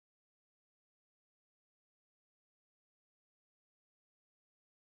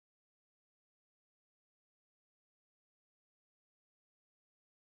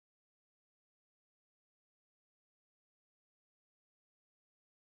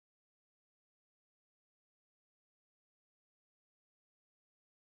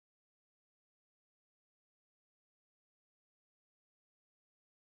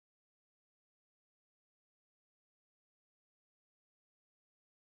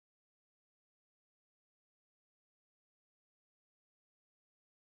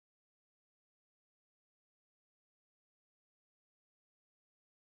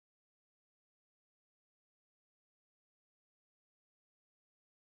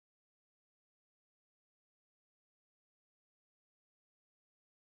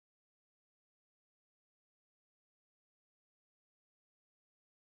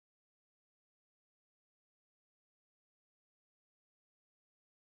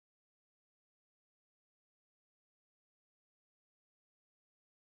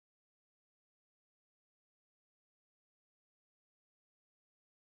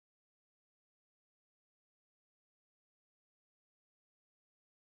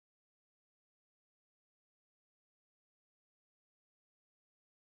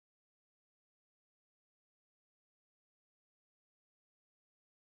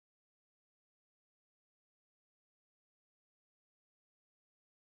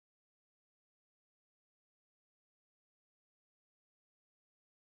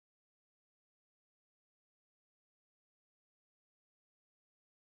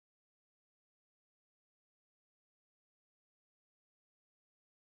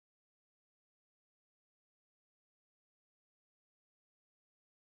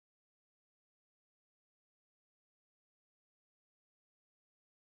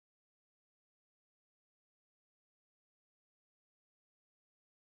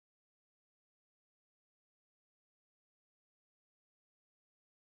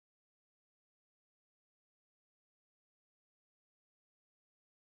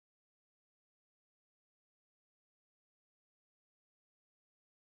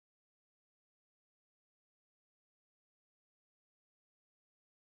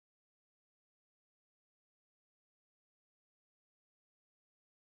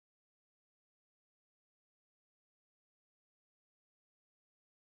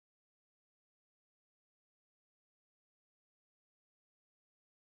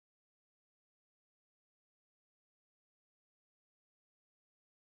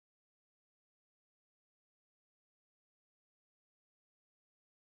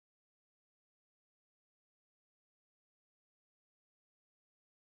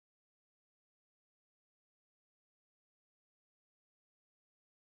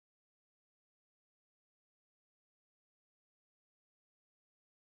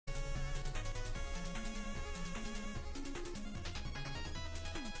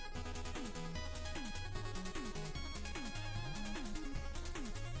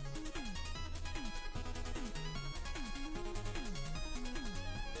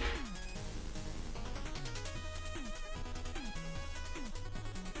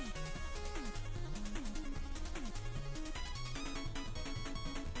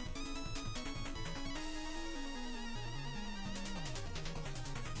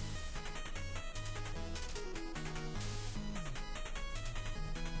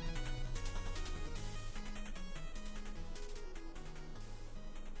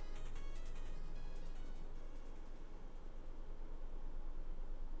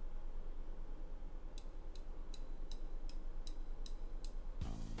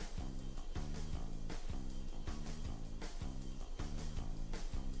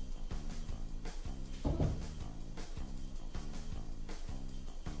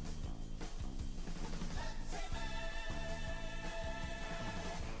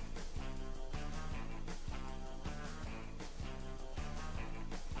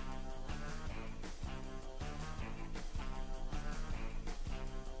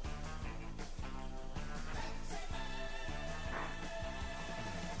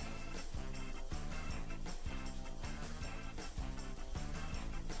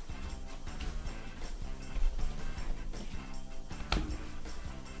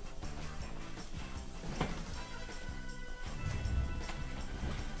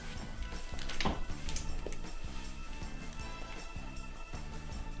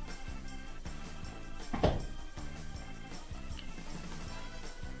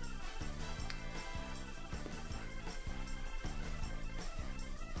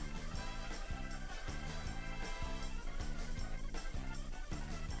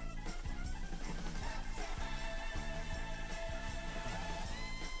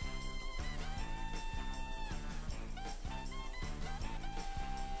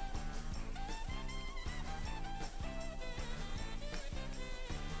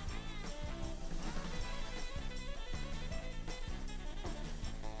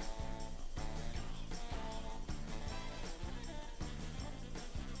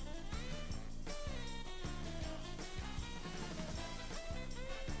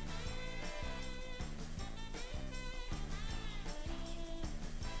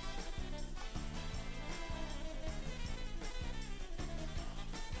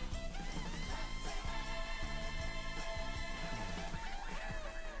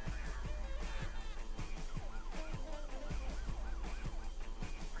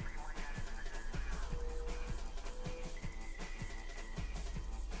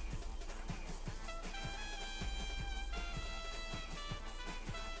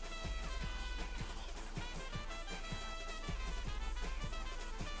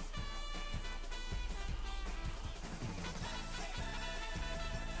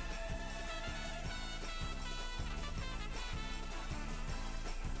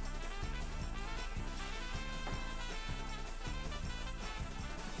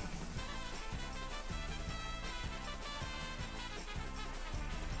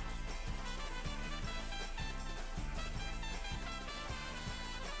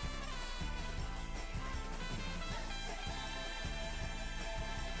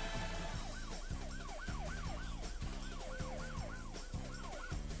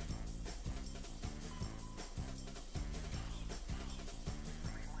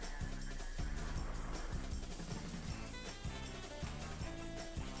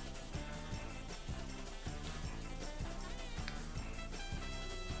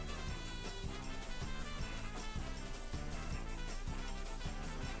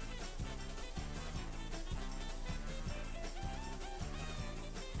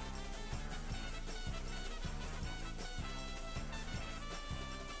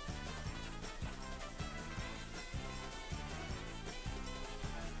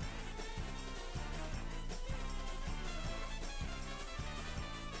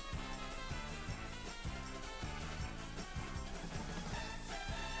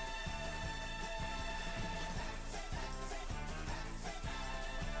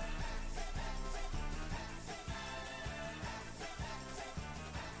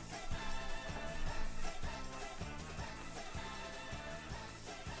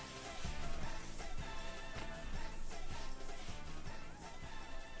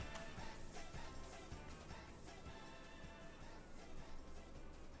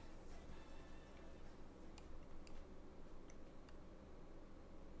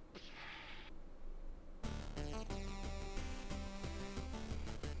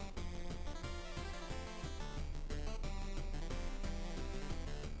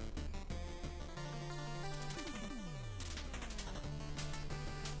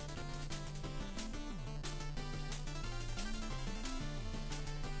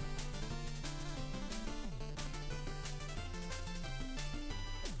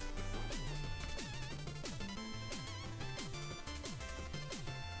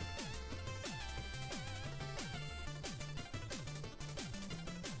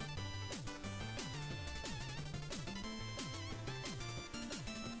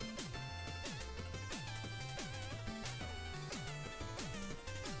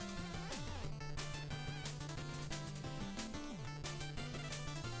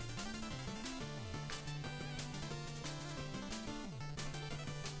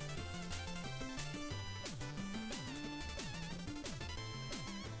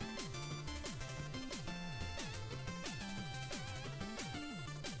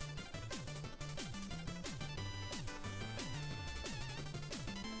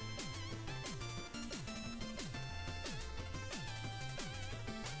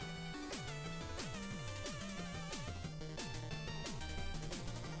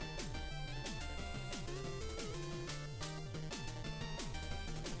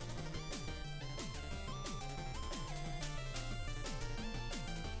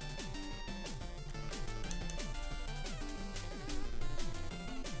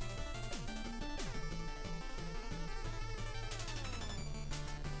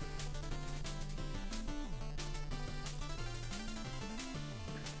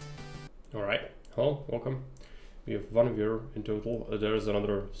Alright, hello, welcome. We have one viewer in total. There is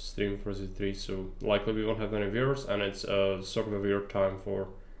another stream for Z3, so likely we won't have many viewers, and it's sort of a weird time for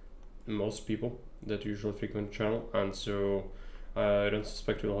most people that usually frequent the channel, and so I don't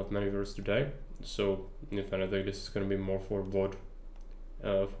suspect we'll have many viewers today. So if anything, this is going to be more for VOD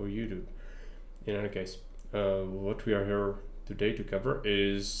for YouTube. In any case, what we are here today to cover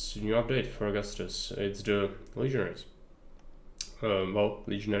is a new update for Augustus. It's the Legionaries.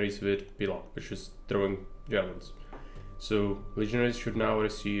 Legionaries with Pila, which is throwing javelins. So Legionaries should now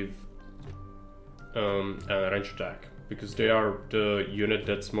receive a range attack, because they are the unit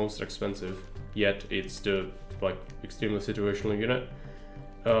that's most expensive, yet it's the extremely situational unit.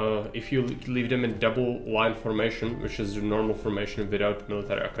 If you leave them in double line formation, which is the normal formation without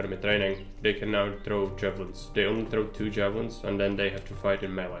military academy training, they can now throw javelins. They only throw 2 javelins and then they have to fight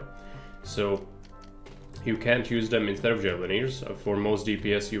in melee. So you can't use them instead of Javelineers. For most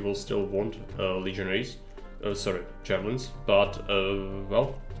DPS you will still want Legionaries, javelins, but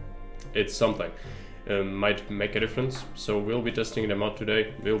well, it's something. Might make a difference, so we'll be testing them out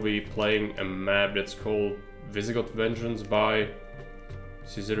today. We'll be playing a map that's called Visigoth Vengeance by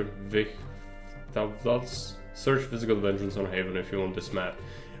Caesar Vichtavlads. Search Visigoth Vengeance on Haven if you want this map.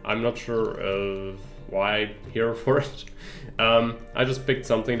 I'm not sure why I'm here for it. I just picked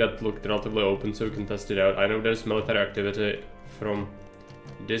something that looked relatively open so we can test it out. I know there's military activity from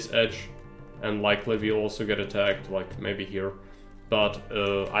this edge, and likely we'll also get attacked, like maybe here. But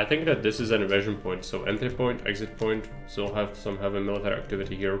I think that this is an invasion point, so entry point, exit point, so we'll have some heavy military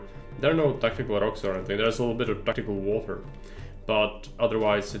activity here. There are no tactical rocks or anything, there's a little bit of tactical water, but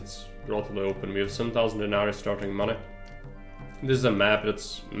otherwise it's relatively open. We have 7,000 denarii starting money. This is a map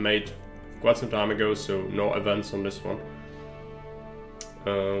that's made quite some time ago, so no events on this one.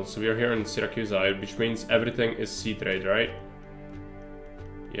 So we are here in Syracuse, which means everything is sea trade, right?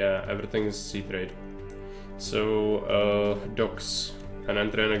 Yeah, everything is sea trade. So docks and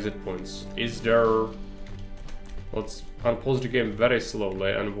entry and exit points. Is there... Let's unpause the game very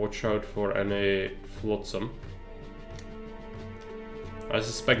slowly and watch out for any flotsam. I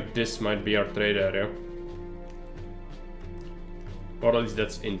suspect this might be our trade area. Or at least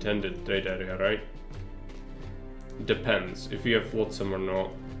that's intended trade area, right? Depends if we have flotsam or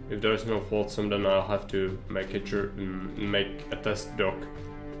not. If there is no flotsam, then I'll have to make a test dock.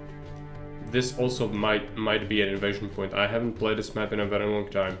 This also might be an invasion point. I haven't played this map in a very long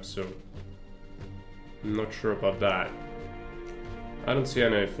time, so I'm not sure about that. I don't see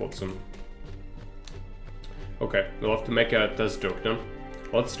any flotsam. Okay, we'll have to make a test dock then.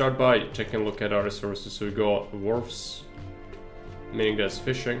 Let's start by taking a look at our resources. So we got wharfs, meaning there's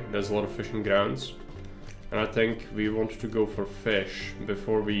fishing, there's a lot of fishing grounds. And I think we want to go for fish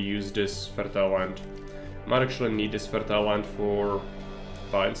before we use this fertile land. Might actually need this fertile land for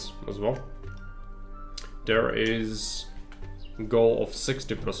vines as well. There is a goal of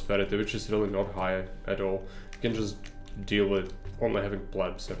 60 prosperity, which is really not high at all. You can just deal with only having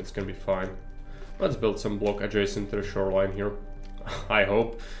plebs and it's gonna be fine. Let's build some block adjacent to the shoreline here. I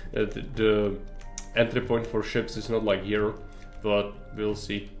hope. The entry point for ships is not like here, but we'll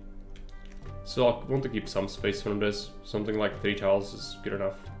see. So I want to keep some space from this. Something like 3 tiles is good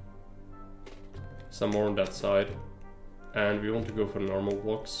enough. Some more on that side. And we want to go for normal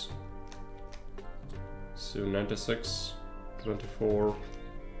blocks. So 96, 24.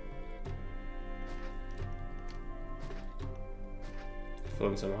 Fill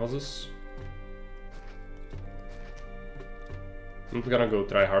in some houses. I'm gonna go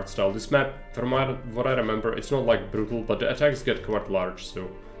try hard style. This map, from what I remember, it's not like brutal, but the attacks get quite large, so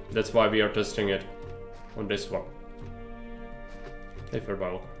that's why we are testing it on this one. Hey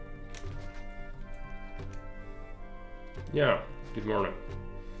Farewell. Yeah, good morning.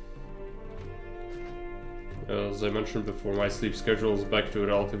 As I mentioned before, my sleep schedule is back to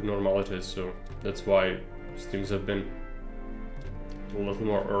relative normality, so that's why streams have been a little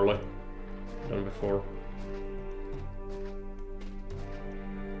more early than before.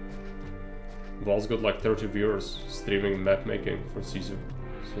 Val's got like 30 viewers streaming map making for Caesar.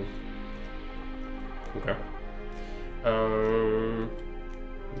 So, okay.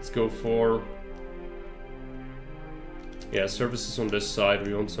 Let's go for... Yeah, services on this side.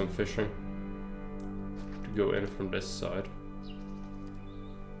 We want some fishing to go in from this side.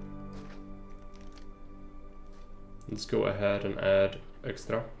 Let's go ahead and add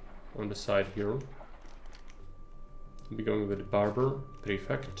extra on the side here. We'll be going with the barber,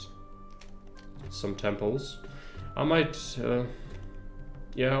 prefect, some temples. I might,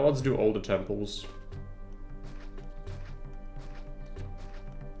 yeah, let's do all the temples.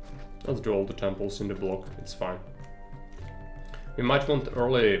 Let's do all the temples in the block, it's fine. We might want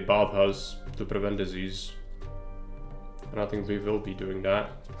early bathhouse to prevent disease. And I think we will be doing that.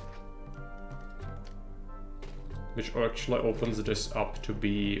 Which actually opens this up to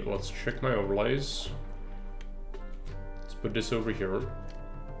be... Let's check my overlays. Let's put this over here.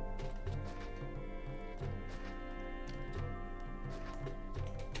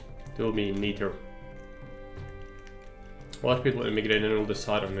 It'll be neater. A lot of people immigrate and will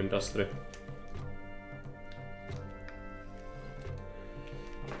decide on industry.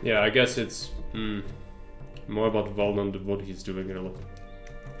 Yeah, I guess it's more about Val than what he's doing really.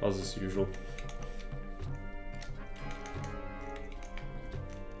 As is usual.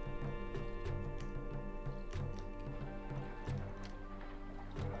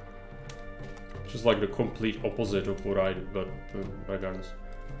 Just like the complete opposite of what I do, but regardless.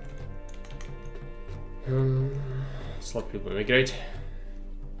 Let's let people immigrate.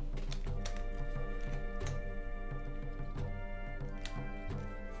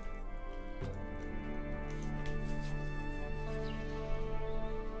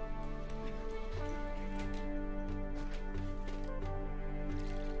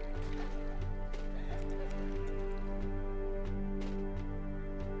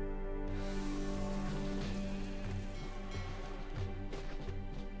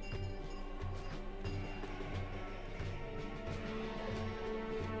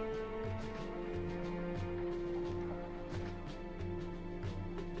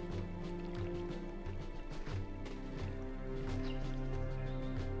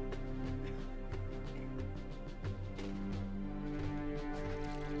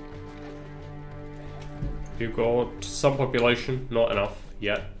 You got some population, not enough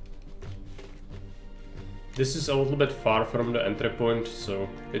yet. This is a little bit far from the entry point, so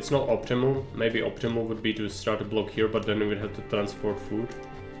it's not optimal. Maybe optimal would be to start a block here, but then we would have to transport food.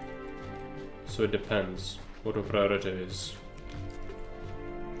 So it depends what the priority is.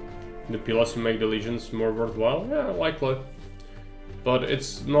 The Pilas will make the legions more worthwhile? Yeah, likely. But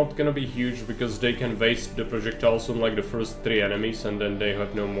it's not gonna be huge because they can waste the projectiles on like the first 3 enemies and then they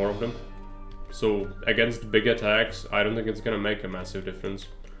have no more of them. So against big attacks, I don't think it's gonna make a massive difference.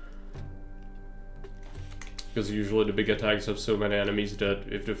 Because usually the big attacks have so many enemies that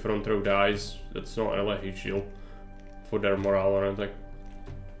if the front row dies, that's not really a huge deal for their morale or anything.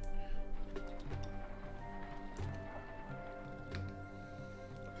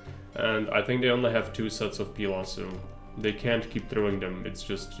 And I think they only have 2 sets of Pila, so they can't keep throwing them. It's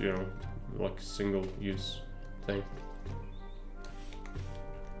just, you know, like a single use thing.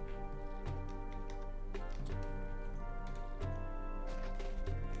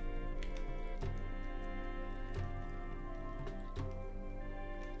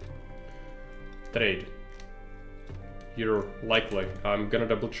 Trade. You're likely. I'm gonna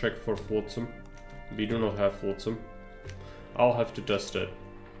double check for flotsam. We do not have flotsam. I'll have to test it.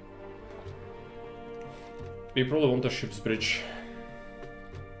 We probably want a ship's bridge.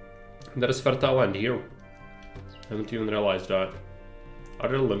 There is fertile land here. Haven't even realized that. Are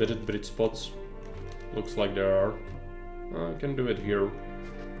there limited bridge spots? Looks like there are. I can do it here.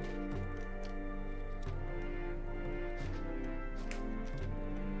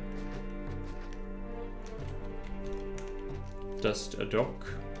 Test a dock.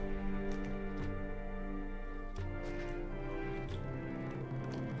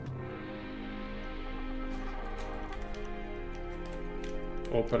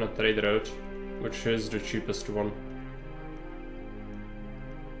 Open a trade route, which is the cheapest one.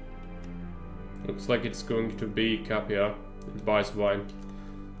 Looks like it's going to be Capia. It buys wine.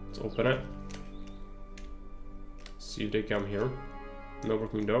 Let's open it. See if they come here. No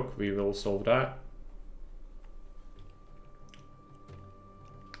working dock, we will solve that.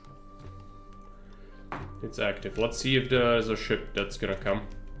 It's active. Let's see if there's a ship that's gonna come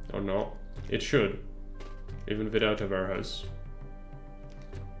or not. It should, even without a warehouse.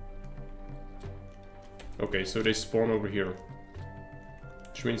 Okay, so they spawn over here.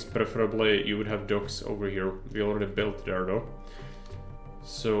 Which means preferably you would have docks over here. We already built there though.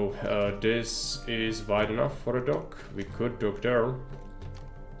 So this is wide enough for a dock. We could dock there.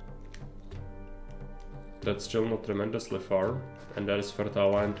 That's still not tremendously far. And that is fertile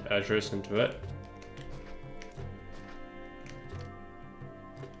land adjacent to it.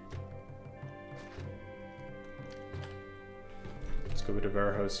 With a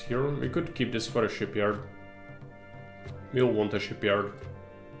warehouse here. We could keep this for a shipyard. We'll want a shipyard.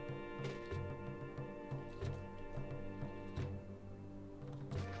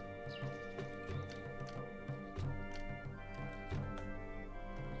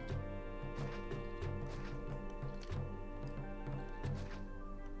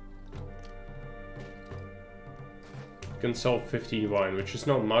 can sell 15 wine, which is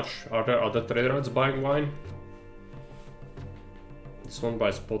not much. Are there other traders buying wine? This one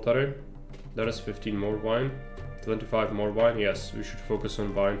buys pottery. There is 15 more wine. 25 more wine. Yes, we should focus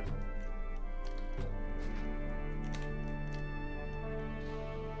on wine.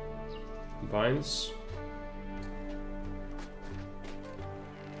 Vines.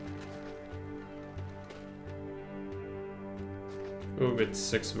 Oh, with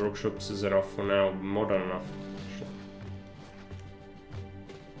 6 workshops is enough for now. More than enough.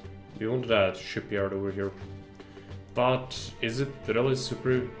 We want that shipyard over here. But is it really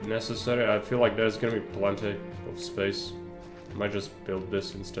super necessary? I feel like there's gonna be plenty of space. Might just build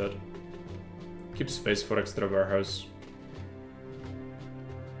this instead. Keep space for extra warehouse.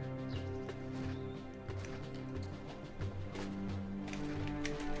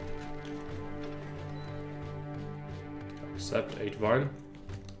 Accept 8 wine.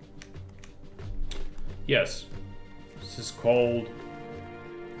 Yes. This is called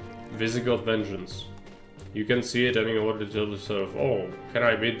Visigoth Vengeance. You can see it in order to tell the sort of, oh, can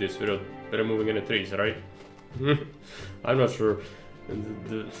I beat this without removing any trees, right? I'm not sure.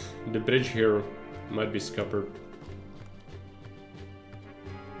 The bridge here might be scuppered.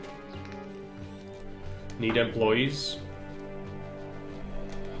 Need employees.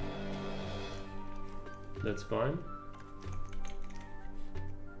 That's fine.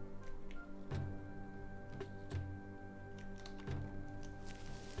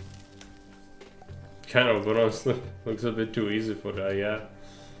 Kind of, but honestly, looks a bit too easy for that, yeah.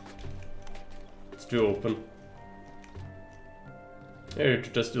 It's too open. Here,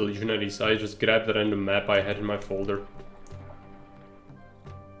 just the Legionaries. I just grabbed the random map I had in my folder.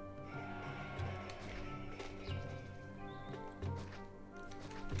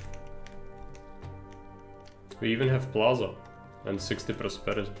 We even have Plaza and 60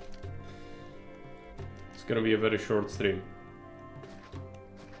 prosperity. It's gonna be a very short stream.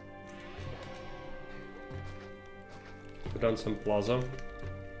 Put on some Plaza.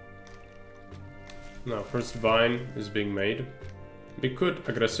 Now, first vine is being made. We could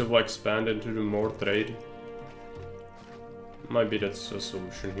aggressively expand into the more trade. Might be that's a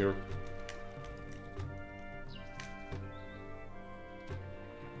solution here.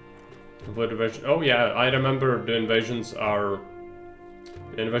 Avoid invasion. Oh yeah, I remember the invasions are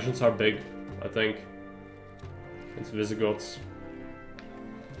big, I think. It's Visigoths.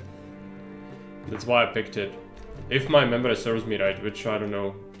 That's why I picked it. If my memory serves me right, which I don't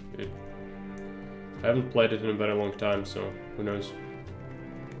know. I haven't played it in a very long time, so who knows.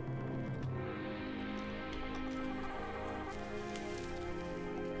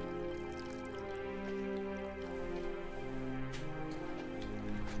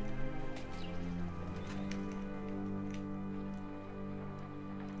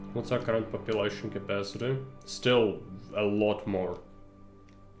 What's our current population capacity? Still a lot more.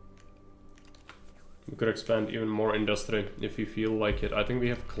 We could expand even more industry if we feel like it. I think we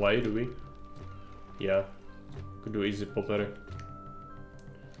have clay, do we? Yeah. Could do easy pottery.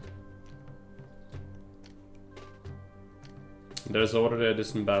 There's already a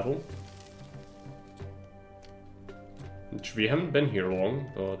distant battle. Which we haven't been here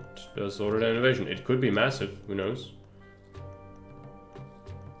long, but there's already an invasion. It could be massive, who knows?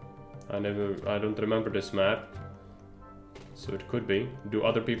 I don't remember this map. So it could be. Do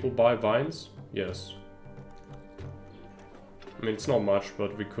other people buy vines? Yes. I mean, it's not much,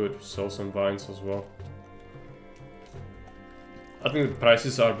 but we could sell some vines as well. I think the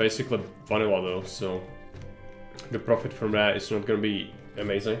prices are basically vanilla though, so the profit from that is not gonna be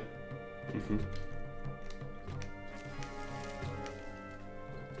amazing.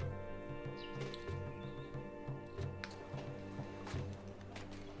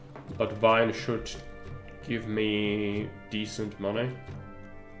 But vine should give me decent money.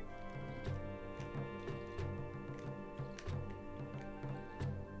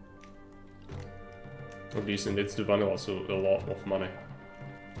 Or decent, it's the vanilla, so a lot of money.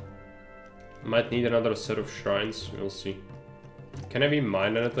 Might need another set of shrines, we'll see. Can I even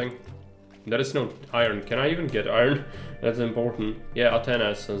mine anything? There is no iron. Can I even get iron? That's important. Yeah,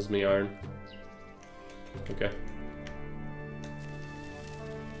 Athena sends me iron. Okay.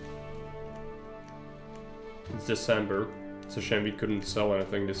 It's December. It's a shame we couldn't sell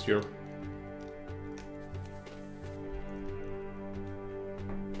anything this year.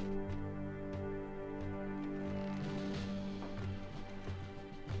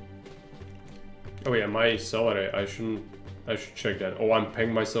 Oh yeah, my salary, I should check that. Oh, I'm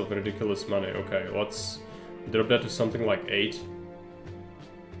paying myself ridiculous money. Okay, let's drop that to something like 8.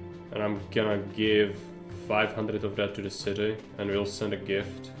 And I'm gonna give 500 of that to the city, and we'll send a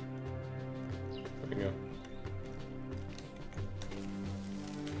gift. There we go.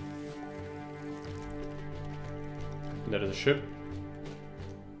 That is a ship.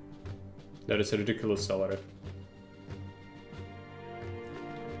 That is a ridiculous salary.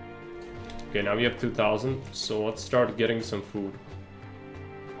 Okay, now we have 2,000, so let's start getting some food.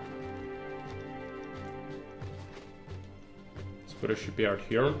 Let's put a shipyard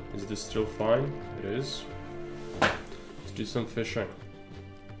here. Is this still fine? It is. Let's do some fishing.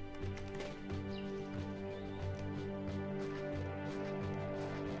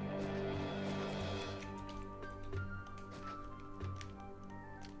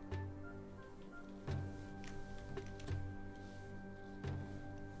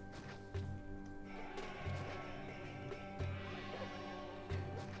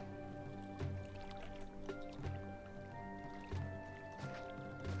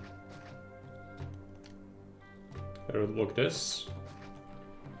 It would look this.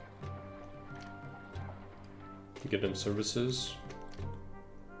 Get them services.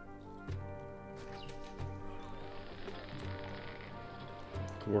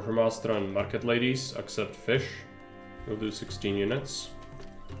 Quartermaster and market ladies accept fish. We'll do 16 units.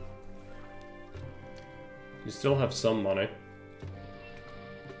 You still have some money.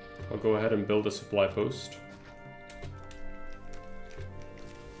 I'll go ahead and build a supply post.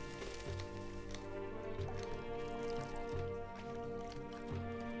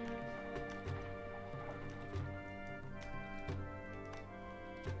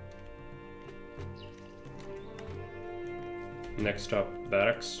 Next up,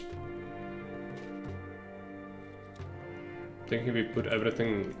 barracks. Thinking we put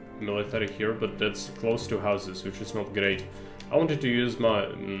everything military here, but that's close to houses, which is not great. I wanted to use my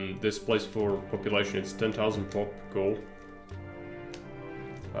this place for population. It's 10,000 pop goal.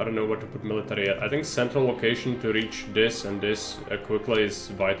 I don't know where to put military at. I think central location to reach this and this quickly is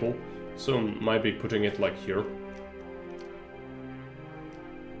vital, so might be putting it like here.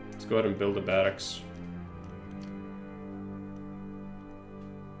 Let's go ahead and build the barracks.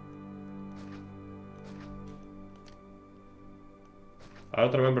 I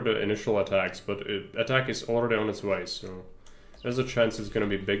don't remember the initial attacks, but attack is already on its way, so there's a chance it's gonna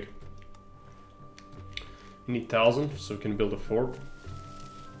be big. We need 1,000, so we can build a fort.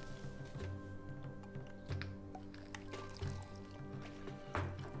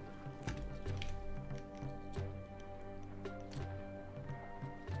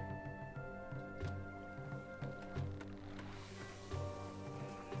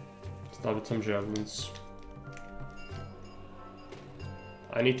 Start with some javelins.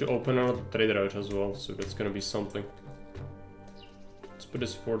 I need to open another trade route as well, so that's gonna be something. Let's put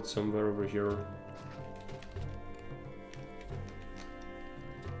this fort somewhere over here.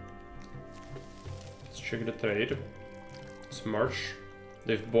 Let's check the trade. It's March.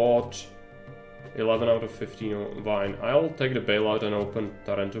 They've bought 11 out of 15 wine. I'll take the bailout and open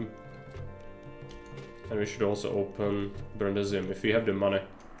Tarentum. And we should also open Brundisium if we have the money.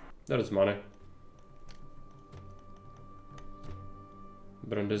 That is money.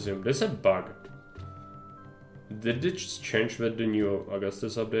 Brundisium. This is a bug. Did it just change with the new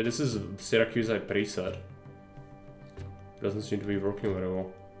Augustus update? This is Syracuse I preset. Doesn't seem to be working very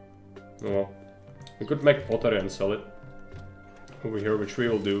well. Oh well. We could make pottery and sell it. Over here, which we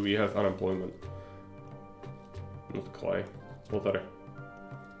will do. We have unemployment. Not clay. Pottery.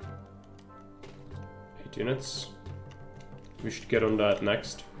 8 units. We should get on that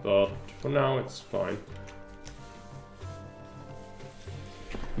next, but for now it's fine.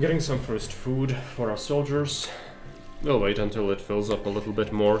 Getting some first food for our soldiers. We'll wait until it fills up a little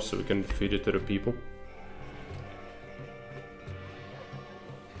bit more so we can feed it to the people.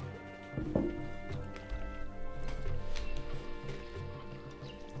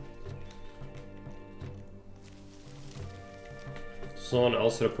 Someone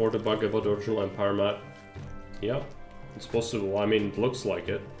else reported a bug about the original Empire map. Yeah, it's possible. I mean, it looks like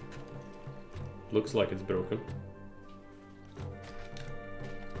it. Looks like it's broken.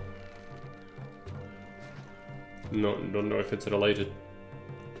 No, don't know if it's related,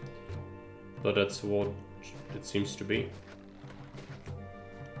 but that's what it seems to be.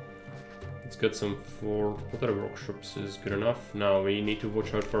 Let's get some for pottery workshops is good enough. Now we need to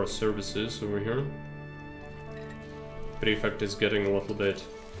watch out for our services over here. Prefect is getting a little bit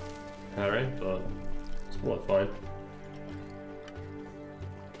hairy, but it's still fine.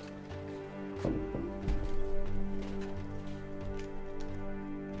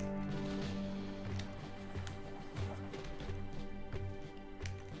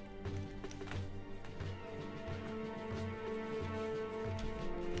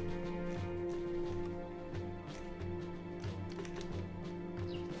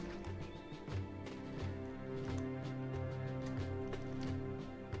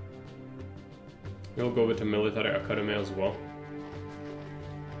 We'll go with the military academy as well.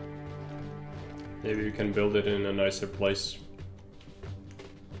 Maybe we can build it in a nicer place.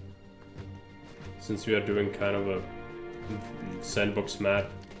 Since we are doing kind of a sandbox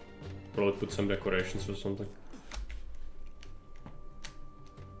map, probably put some decorations or something.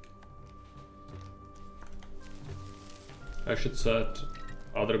 I should set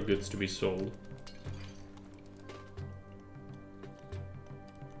other goods to be sold.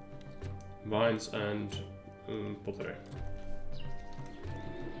 Vines and pottery.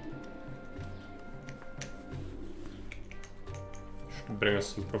 Should bring us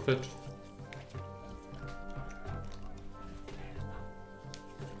some profit.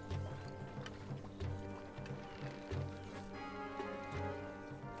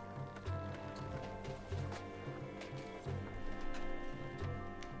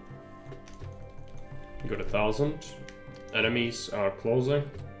 Got 1,000. Enemies are closing.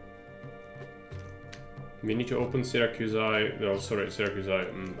 We need to open Syracuse, no, sorry, Syracuse,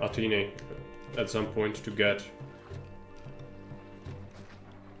 Athene at some point to get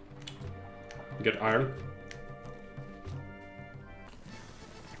iron.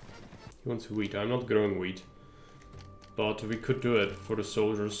 He wants wheat. I'm not growing wheat, but we could do it for the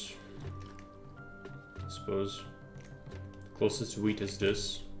soldiers. I suppose. Closest wheat is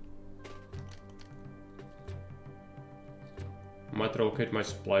this. I might relocate my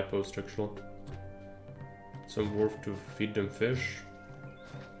supply post actually. Some wolf to feed them fish.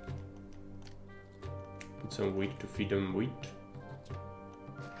 Put some wheat to feed them wheat.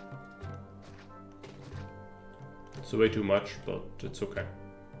 It's way too much, but it's okay.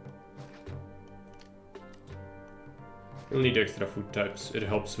 We'll need extra food types. It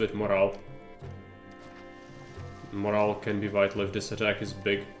helps with morale. Morale can be vital if this attack is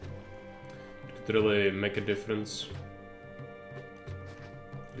big. It could really make a difference.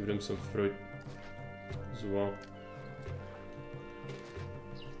 Give them some fruit as well.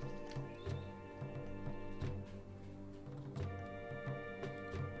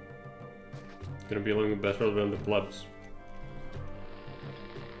 Gonna be a little better than the plebs.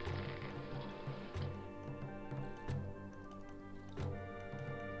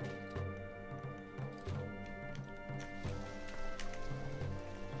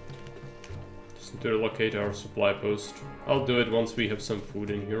 Just need to relocate our supply post. I'll do it once we have some food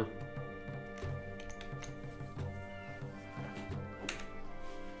in here.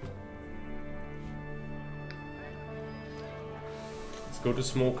 Go to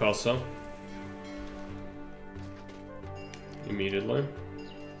small casa immediately.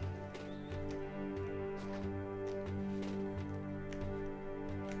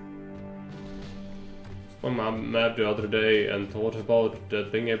 I map the other day and thought about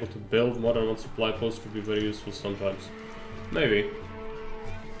that being able to build more than one supply post would be very useful sometimes. Maybe.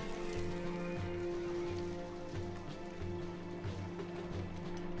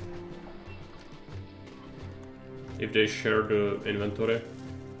 If they share the inventory,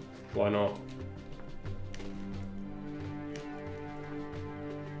 why not?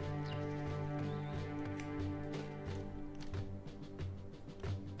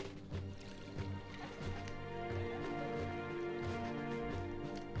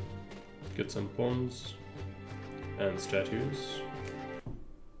 Get some pawns and statues.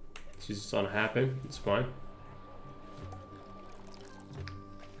 She's unhappy, it's fine.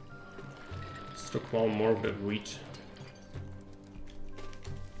 Stockpile more of that wheat.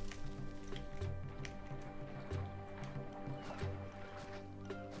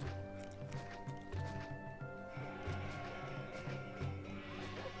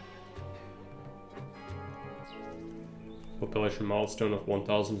 Population milestone of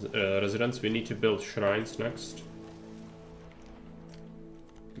 1,000 residents. We need to build shrines next.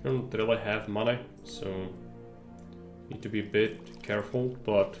 We don't really have money, so need to be a bit careful,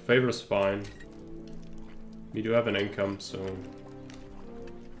 but favor's fine. We do have an income, so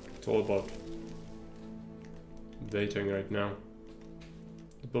it's all about dating right now.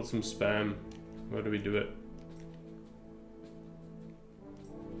 Build some spam. Where do we do it?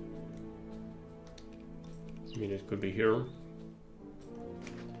 I mean, it could be here.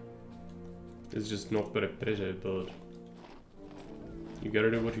 It's just not very pretty, but you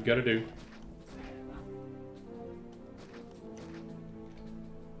gotta do what you gotta do.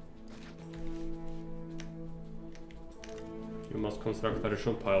 You must construct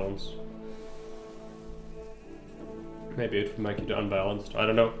additional pylons. Maybe it would make it unbalanced. I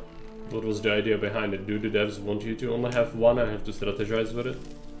don't know. What was the idea behind it? Do the devs want you to only have one and have to strategize with it?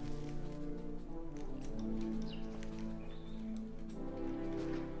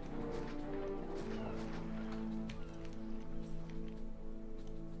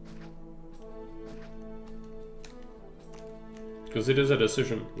 Because it is a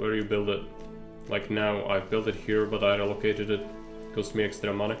decision where you build it. Like now, I've built it here, but I relocated it. Cost me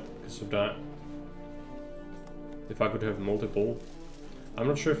extra money because of that. If I could have multiple, I'm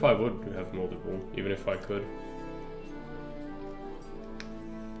not sure if I would have multiple, even if I could.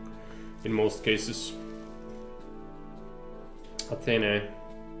 In most cases. Athene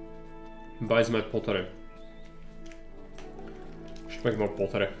buys my pottery. Should make more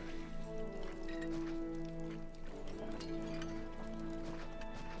pottery.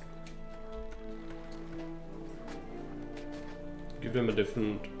 Give them a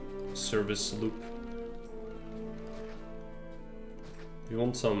different service loop. You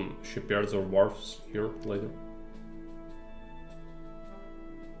want some shipyards or wharfs here later?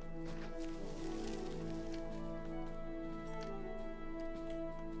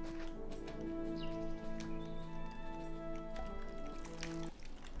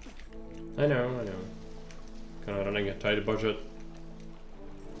 I know. Kind of running a tight budget.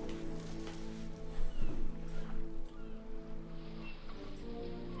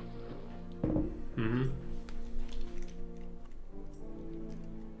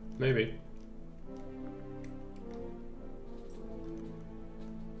 Maybe.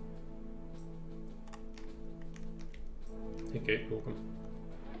 Hey Kate, welcome.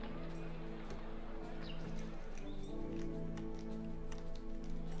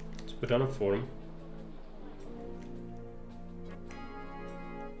 Let's put on a forum.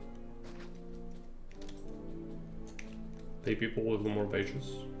 Pay people a little more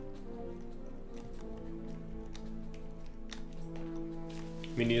wages.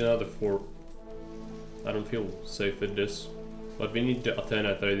 We need another fort. I don't feel safe with this. But we need the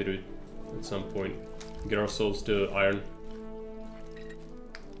Athena trade route at some point. Get ourselves the iron.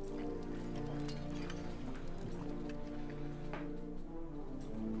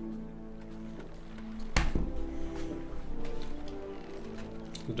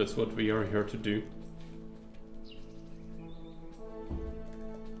 That's what we are here to do.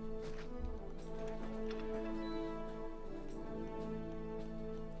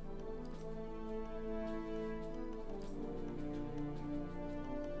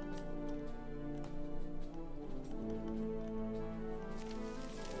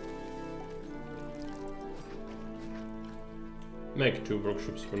 Make 2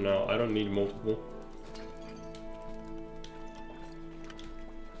 workshops for now. I don't need multiple.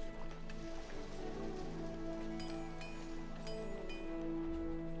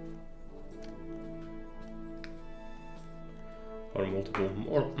 Or multiple.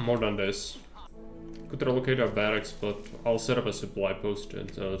 More than this. Could relocate our barracks, but I'll set up a supply post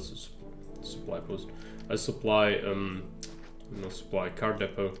and supply post. A supply no supply car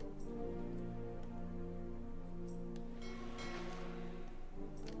depot.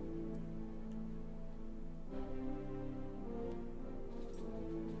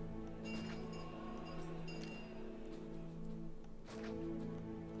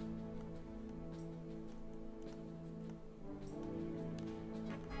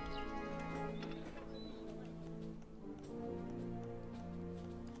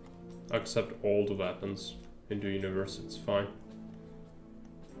 Accept all the weapons in the universe, it's fine.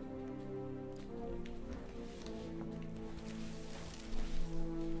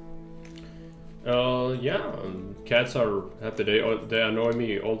 Yeah, cats are happy. They annoy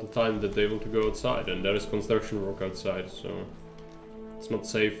me all the time that they want to go outside, and there is construction work outside, so it's not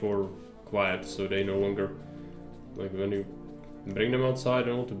safe or quiet, so they no longer, like, when you bring them outside,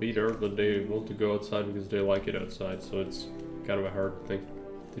 they want to be there, but they want to go outside because they like it outside, so it's kind of a hard thing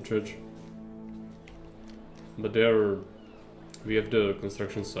to judge. But we have the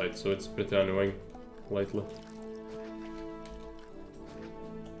construction site, so it's pretty annoying lately.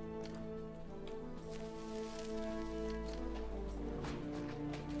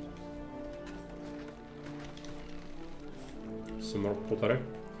 Some more pottery.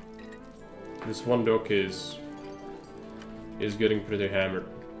 This one dock is getting pretty hammered.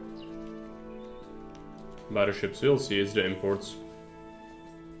 Battleships, we'll see, it's the imports.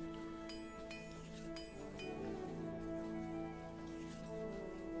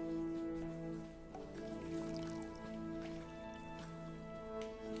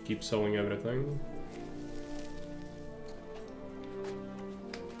 Keep selling everything.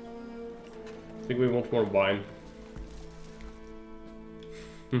 I think we want more wine.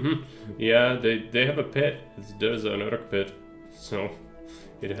 Yeah, they have a pit. There's an Uruk pit, so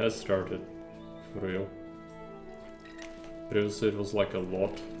it has started for real. Previously it was like a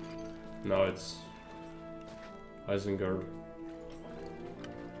lot. Now it's Isengard.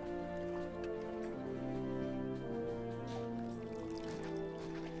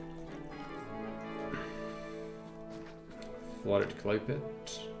 Flooded clay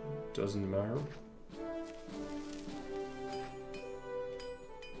pit. Doesn't matter.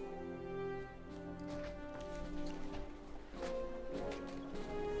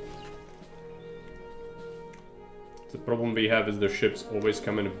 The problem we have is the ships always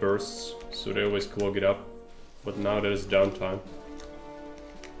come in bursts, so they always clog it up. But now there's downtime.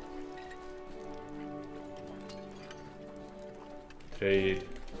 Trade.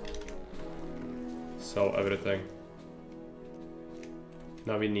 Sell everything.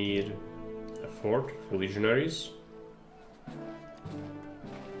 Now we need a fort for legionaries.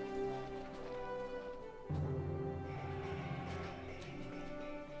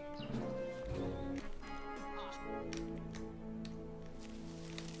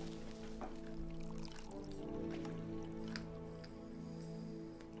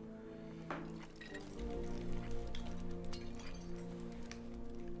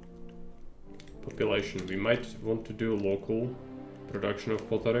 Population. We might want to do local production of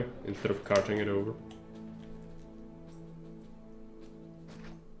pottery instead of carting it over.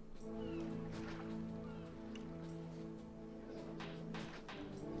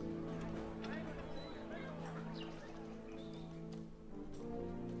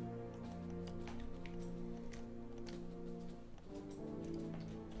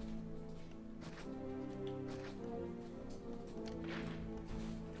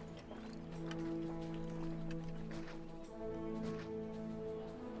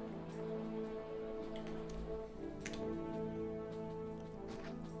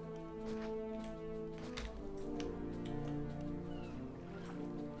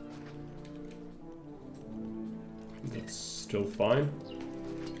 That's still fine.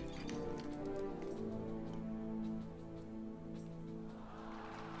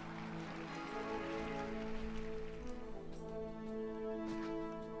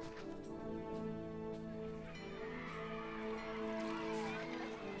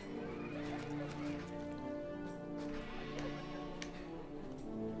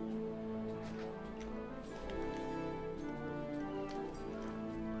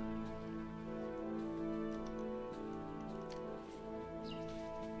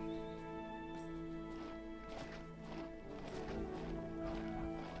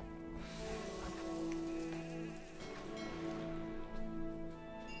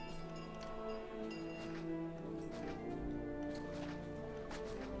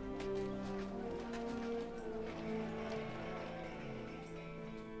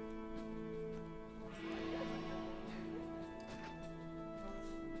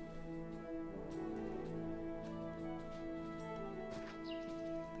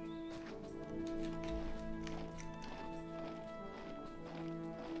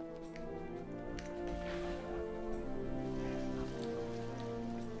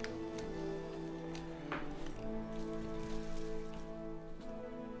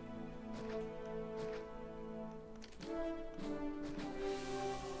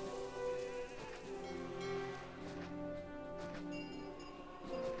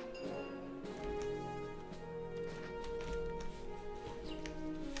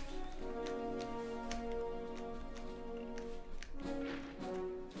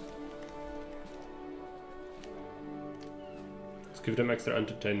 Give them extra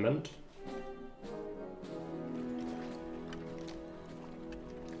entertainment.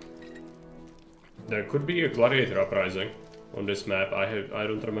 There could be a gladiator uprising on this map. I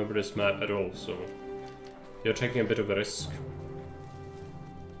don't remember this map at all, so you're taking a bit of a risk.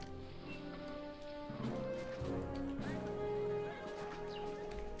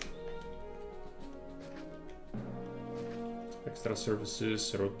 Extra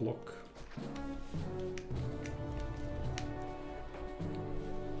services, roadblock.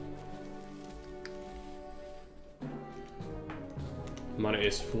 Money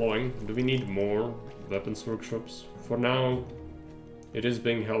is flowing. Do we need more weapons workshops? For now, it is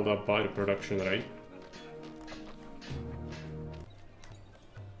being held up by the production rate.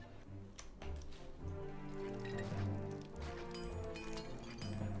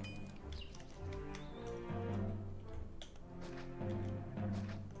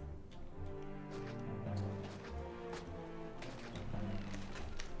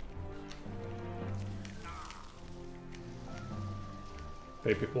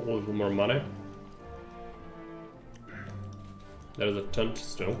 Pay people a little more money. There is a tent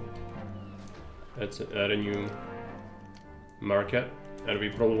still. Let's add a new market. And we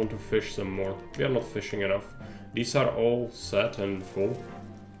probably want to fish some more. We are not fishing enough. These are all set and full.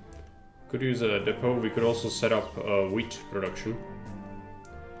 Could use a depot. We could also set up wheat production.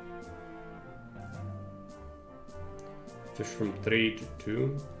 Fish from 3 to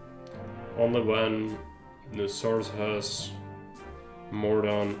 2. Only when the source has more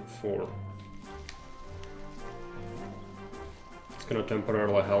than 4. It's gonna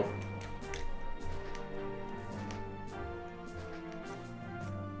temporarily help.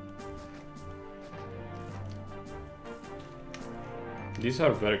 These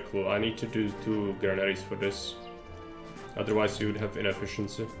are very cool. I need to do 2 granaries for this. Otherwise you would have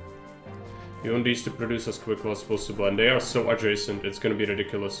inefficiency. You want these to produce as quickly as possible, and they are so adjacent, it's gonna be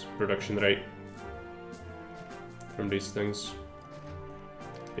ridiculous production rate from these things.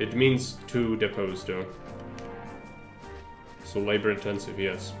 It means 2 depots though. So labor intensive,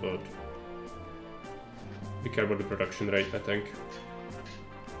 yes, but be careful with the production rate, I think.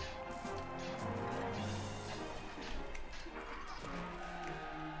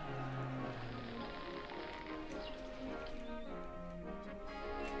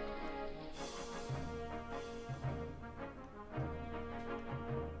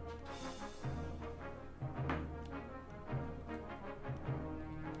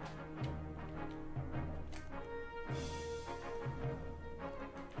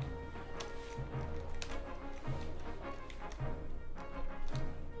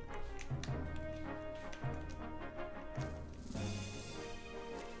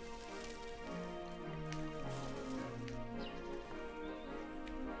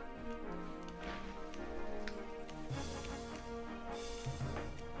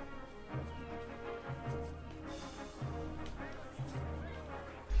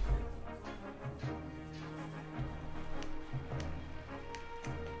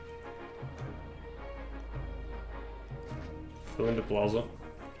 Fill in the plaza.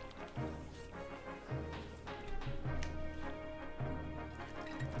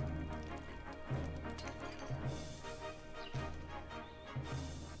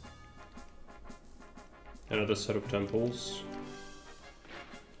 Another set of temples.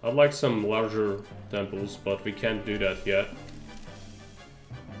 I'd like some larger temples, but we can't do that yet.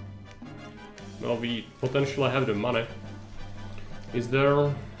 Well, we potentially have the money. Is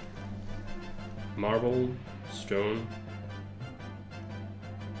there marble, stone?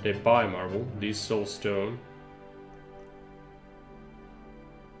 They buy marble, these sell stone.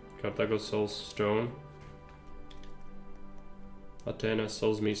 Carthago sells stone. Athena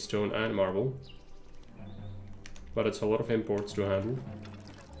sells me stone and marble. But it's a lot of imports to handle.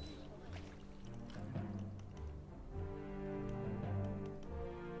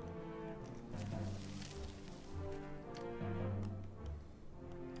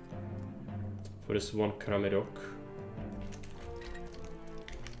 For this one Kramidok.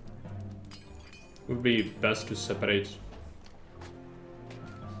 Would be best to separate.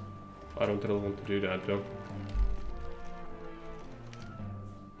 I don't really want to do that though.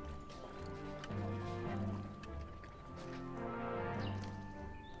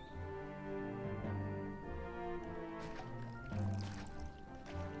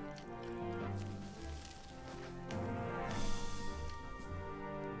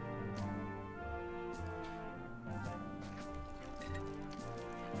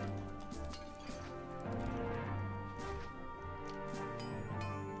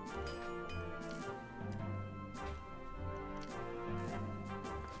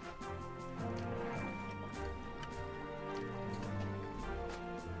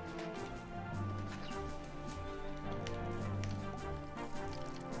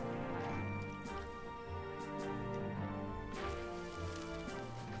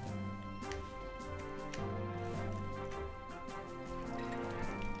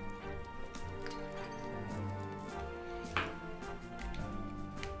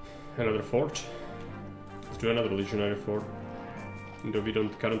 Another fort. Let's do another legionary fort. Though we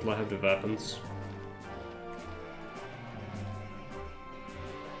don't currently have the weapons.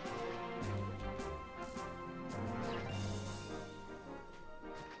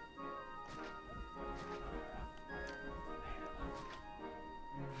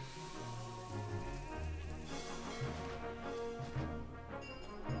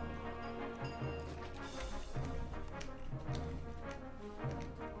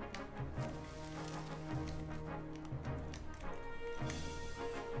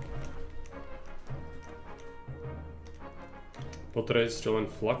 Pottery is still in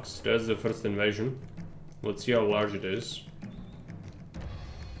flux. There's the first invasion. Let's see how large it is.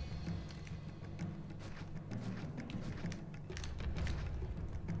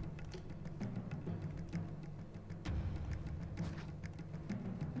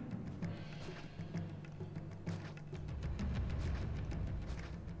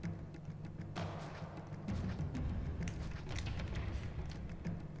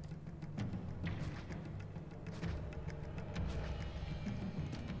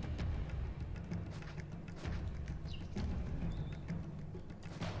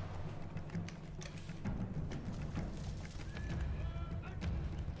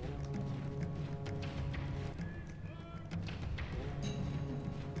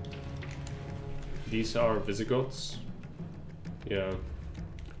 These are Visigoths. Yeah.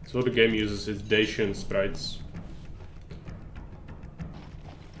 So what the game uses is Dacian sprites.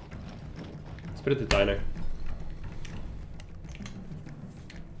 It's pretty tiny.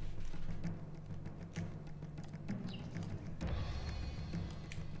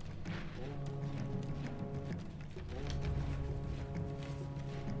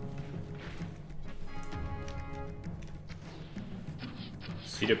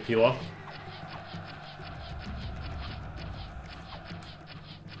 See the Pila?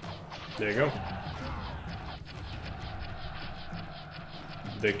 There you go.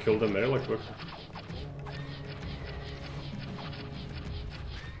 They killed them really quick.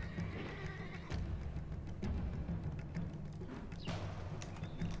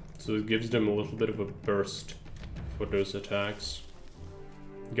 So it gives them a little bit of a burst for those attacks.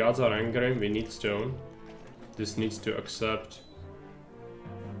 Gods are angry, we need stone. This needs to accept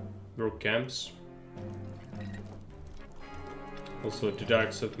broke camps. Also, did I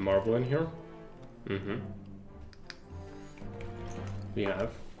accept marble in here? Mm-hmm. We have.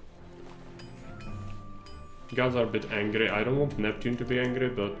 Gods are a bit angry. I don't want Neptune to be angry,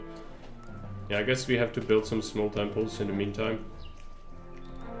 but yeah, I guess we have to build some small temples in the meantime.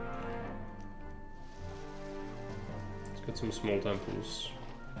 Let's get some small temples.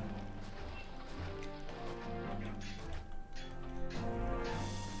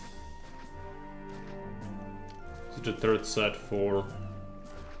 The third set for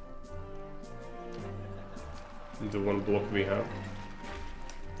the one block we have.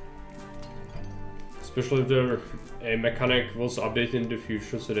 Especially if a mechanic was updated in the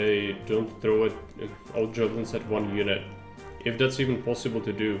future so they don't throw it all javelins at one unit. If that's even possible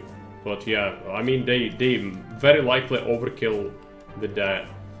to do. But yeah, I mean they very likely overkill the dat.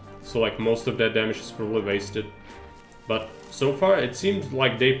 So like most of that damage is probably wasted. But so far it seems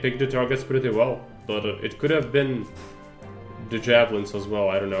like they picked the targets pretty well. But it could have been the javelins as well,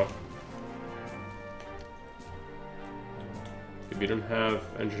 I don't know. We don't have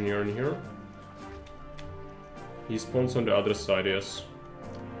engineer in here. He spawns on the other side, yes.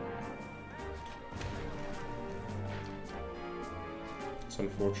 It's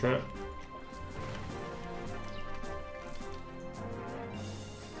unfortunate.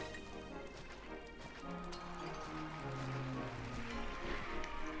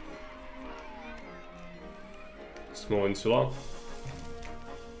 Small insula.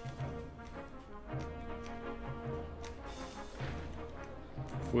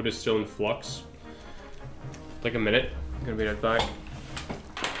 Food is still in flux. Take a minute. I'm gonna be right back.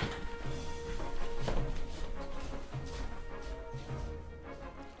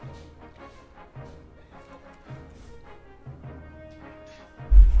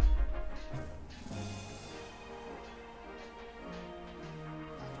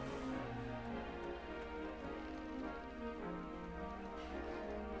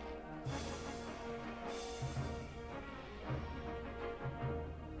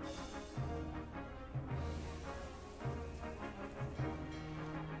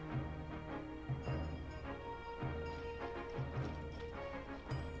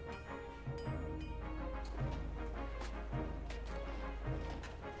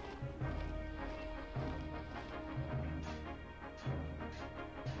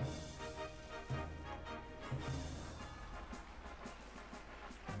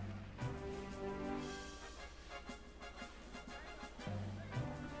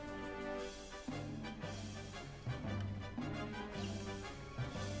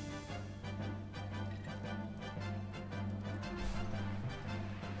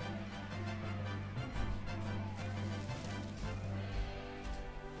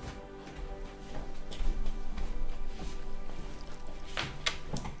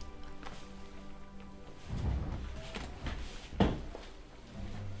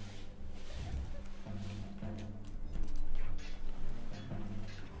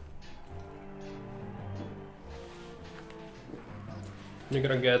 You're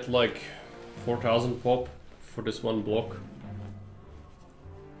gonna get like 4,000 pop for this one block.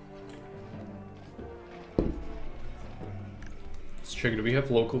 Let's check. Do we have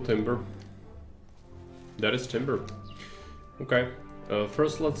local timber? That is timber. Okay.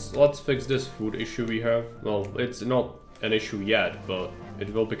 First, let's fix this food issue we have. Well, it's not an issue yet, but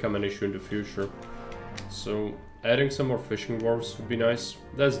it will become an issue in the future. So adding some more fishing wharves would be nice.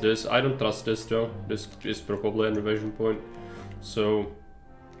 That's this. I don't trust this though. This is probably an invasion point. So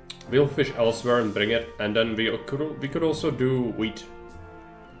we'll fish elsewhere and bring it, and then we could also do wheat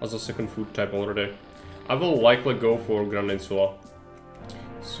as a second food type already. I will likely go for Grand Insula,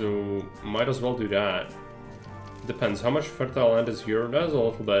 so might as well do that. Depends how much fertile land is here. There's a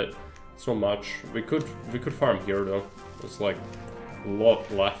little bit. It's not much. We could farm here though. There's like a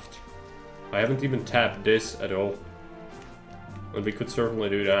lot left. I haven't even tapped this at all. And we could certainly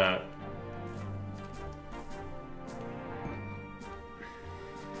do that.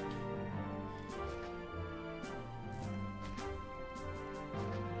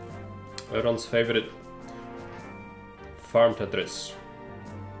 Everyone's favorite farm Tetris.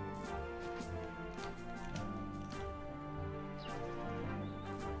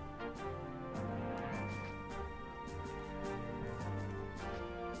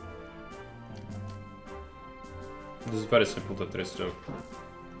 This is very simple Tetris though.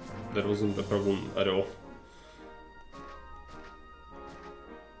 That wasn't a problem at all.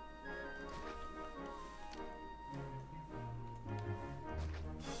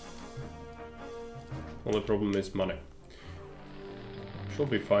 Only problem is money. She'll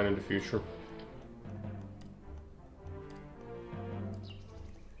be fine in the future.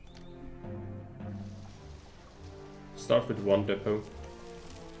 Start with one depot.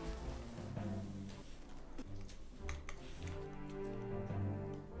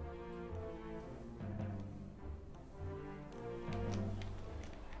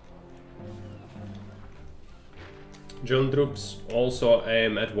 Drone troops also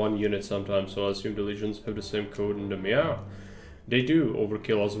aim at one unit sometimes, so I assume the legions have the same code in them. Yeah, they do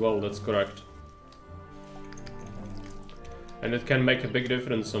overkill as well, that's correct. And it can make a big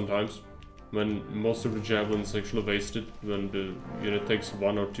difference sometimes, when most of the javelins actually wasted, when the unit takes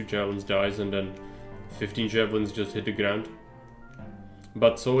 1 or 2 javelins, dies, and then 15 javelins just hit the ground.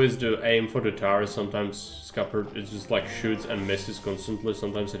 But so is the aim for the towers. Sometimes Scupper, it just like shoots and misses constantly,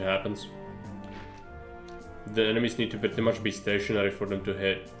 sometimes it happens. The enemies need to pretty much be stationary for them to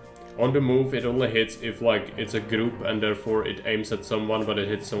hit. On the move, it only hits if like it's a group and therefore it aims at someone but it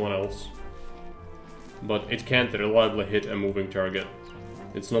hits someone else. But it can't reliably hit a moving target.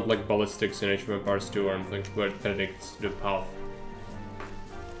 It's not like ballistics in Age of Empires 2 or anything where it predicts the path.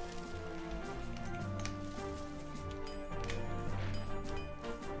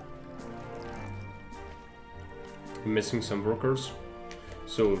 I'm missing some workers.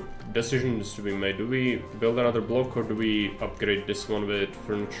 So, decision is to be made. Do we build another block or do we upgrade this one with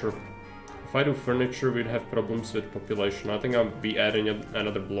furniture? If I do furniture, we'd have problems with population. I think I'll be adding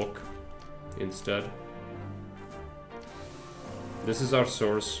another block instead. This is our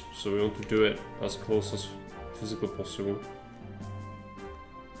source, so we want to do it as close as physically possible.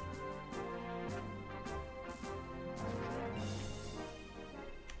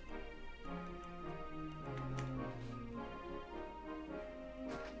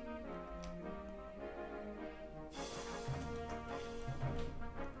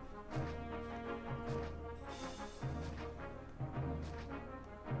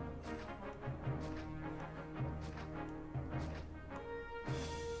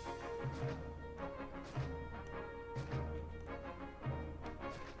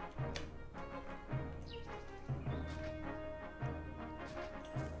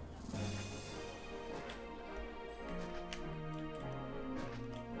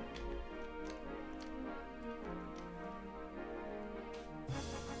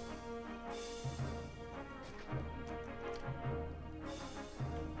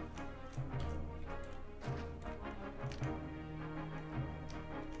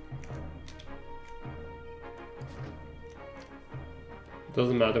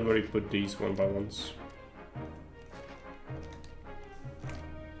 Doesn't matter where you put these one by ones.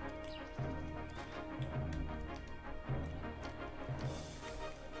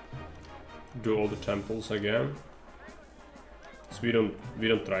 Do all the temples again. So we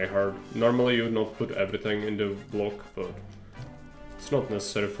don't try hard. Normally you would not put everything in the block, but it's not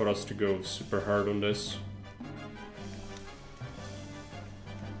necessary for us to go super hard on this.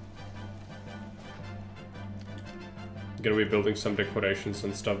 Gonna be building some decorations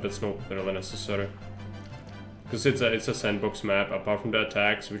and stuff that's not really necessary. Because it's a sandbox map, apart from the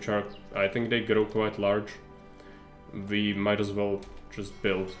attacks, which are, I think they grow quite large. We might as well just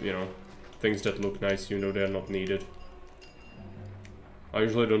build, you know, things that look nice even though they're not needed. I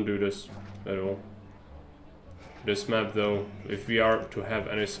usually don't do this at all. This map though, if we are to have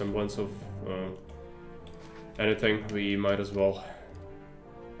any semblance of anything, we might as well.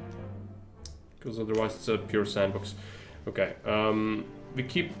 Because otherwise it's a pure sandbox. Okay, we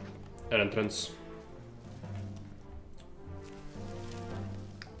keep an entrance.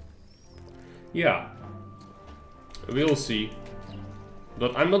 Yeah, we'll see.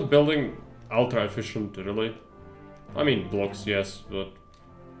 But I'm not building ultra efficient, really. I mean, blocks, yes, but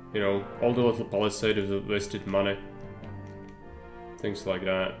you know, all the little palisade is wasted money. Things like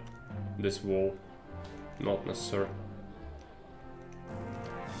that. This wall, not necessary.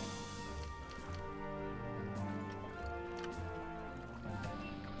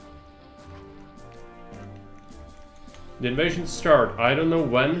 The invasion start. I don't know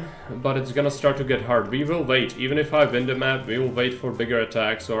when, but it's gonna start to get hard. We will wait. Even if I win the map, we will wait for bigger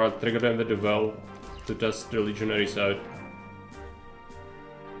attacks, or I'll trigger them with the well to test the legionaries out.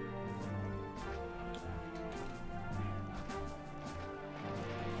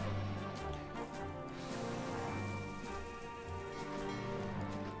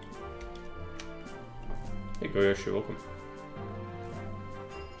 Hey Goyoshi, welcome.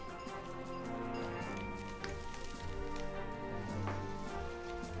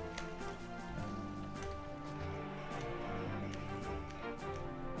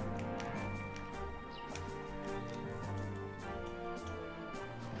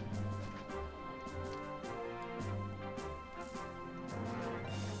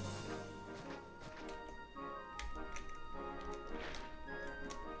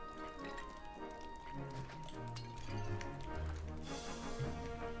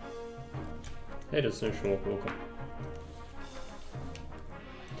 Hey, Destination, welcome.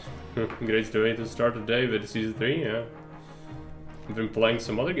 Great way to start the day with Season 3, yeah. You've been playing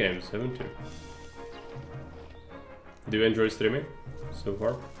some other games, haven't you? Do you enjoy streaming so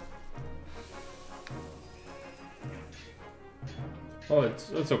far? Oh,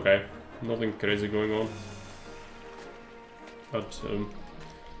 it's okay. Nothing crazy going on. But,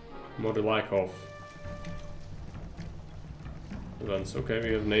 more the lack of events. Okay,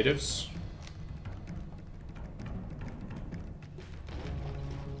 we have natives.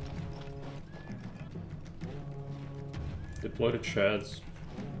 Deploy the Chads.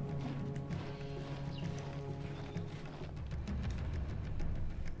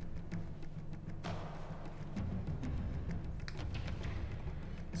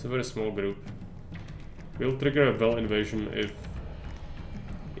 It's a very small group. We'll trigger a well invasion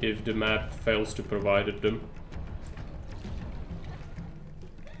if the map fails to provide it them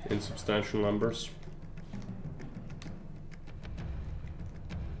in substantial numbers.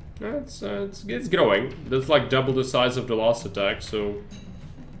 It's growing. That's like double the size of the last attack, so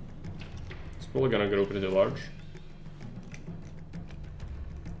it's probably gonna grow pretty large.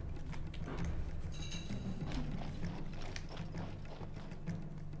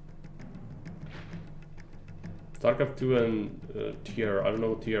 StarCraft 2 and TR. I don't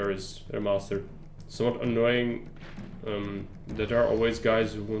know what TR is. Remastered. Somewhat annoying. There are always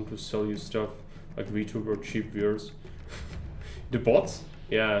guys who want to sell you stuff like VTuber or cheap viewers. The bots?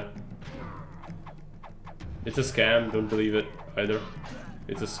 Yeah. It's a scam, don't believe it either.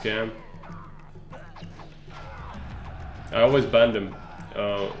 It's a scam. I always ban them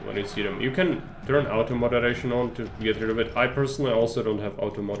when you see them. You can turn auto moderation on to get rid of it. I personally also don't have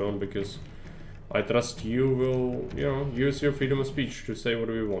auto mod on because I trust you will, you know, use your freedom of speech to say what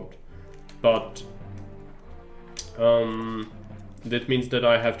we want. But that means that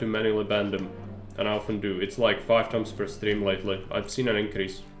I have to manually ban them. And I often do. It's like 5 times per stream lately. I've seen an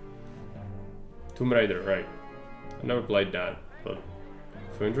increase. Tomb Raider, right. I never played that, but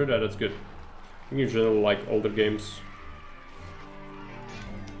if you enjoy that, that's good. I think usually like older games.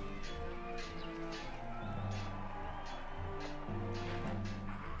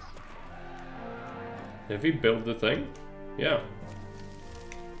 Have we built the thing? Yeah.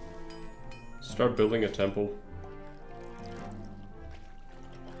 Start building a temple.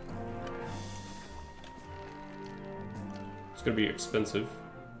 It's gonna be expensive.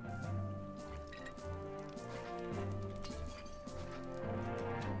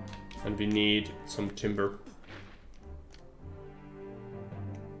 And we need some timber.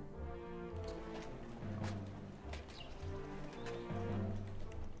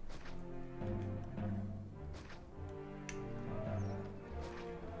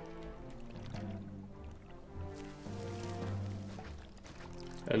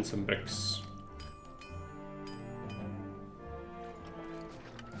 And some bricks.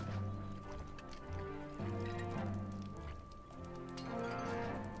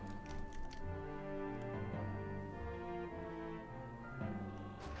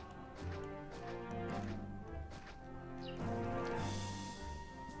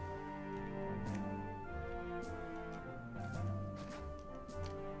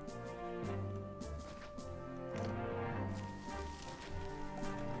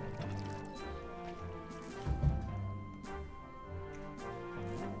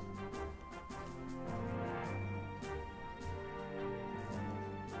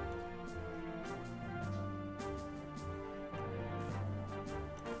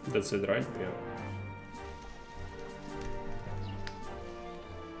 That's it, right? Yeah.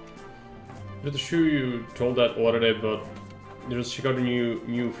 Pretty sure you told that already, but just check out the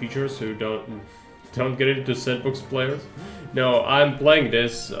new features so don't get into sandbox players. No, I'm playing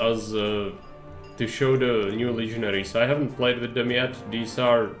this as to to show the new Legionaries. I haven't played with them yet.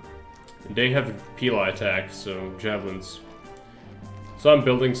 They have Pila attacks, so javelins. So I'm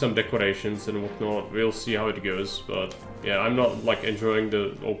building some decorations and whatnot. We'll see how it goes, but yeah, I'm not like enjoying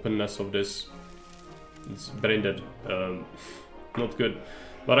the openness of this. It's brain dead. Not good.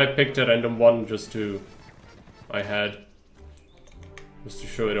 But I picked a random one just to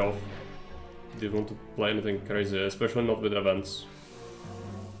show it off. Didn't want to play anything crazy, especially not with events.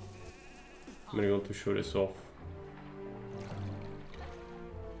 I'm gonna want to show this off.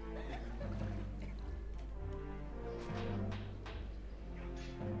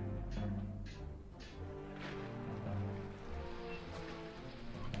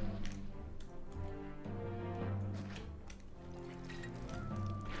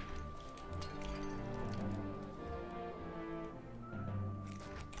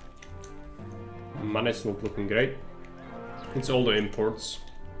 Money's not looking great. It's all the imports.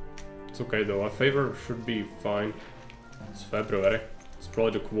 It's okay though, our favor should be fine. It's February. It's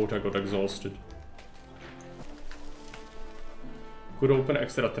probably the quota got exhausted. Could open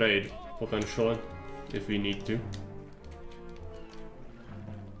extra trade, potentially, if we need to.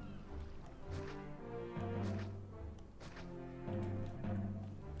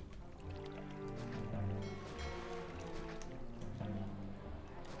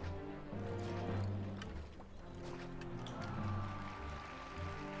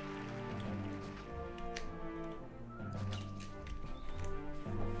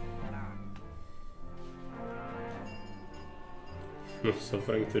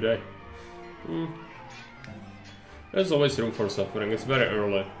 Suffering today. There's always room for suffering, it's very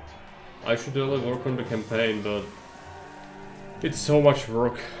early. I should really work on the campaign, but it's so much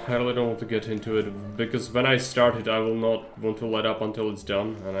work. I really don't want to get into it, because when I start it I will not want to let up until it's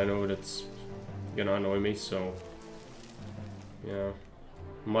done, and I know that's gonna annoy me, so yeah.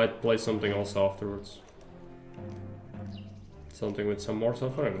 Might play something else afterwards. Something with some more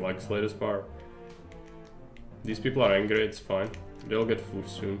suffering, like Slay the Spire. These people are angry, it's fine. They'll get food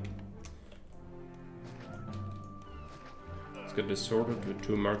soon. Let's get this sorted with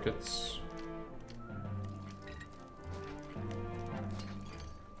 2 markets.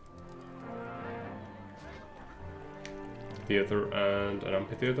 Theater and an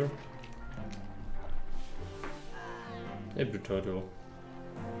amphitheater. A brutal.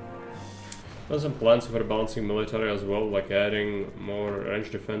 There's some plans for balancing military as well, like adding more range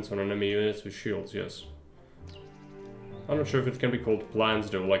defense on enemy units with shields, yes. I'm not sure if it can be called plans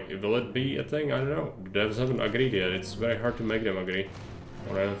though, like, will it be a thing? I don't know. The devs haven't agreed yet, it's very hard to make them agree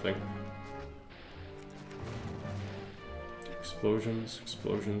on anything. Explosions,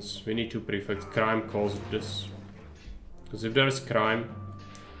 explosions. We need 2 prefects. Crime caused this. Because if there's crime,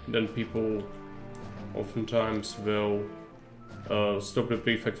 then people oftentimes will stop the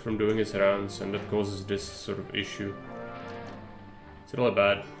prefect from doing his rounds, and that causes this sort of issue. It's really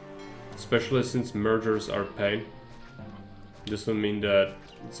bad. Especially since mergers are pain. This will mean that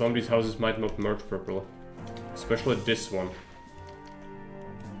some of these houses might not merge properly. Especially this one.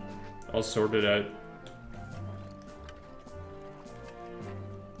 I'll sort it out.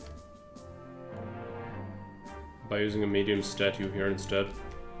 By using a medium statue here instead.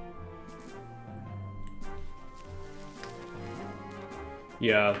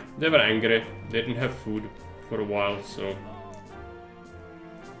 Yeah, they were angry. They didn't have food for a while, so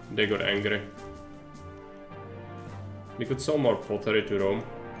they got angry. We could sell more pottery to Rome.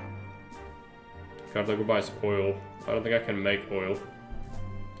 Carthago buys oil. I don't think I can make oil.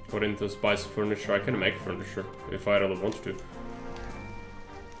 Corinthus buys furniture. I can make furniture if I really want to.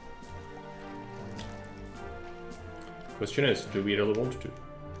 Question is, do we really want to?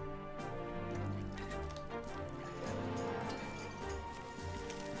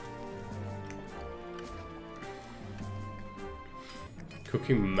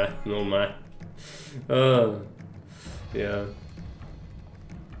 Cooking methanol, man. Yeah.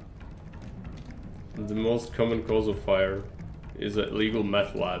 The most common cause of fire is an illegal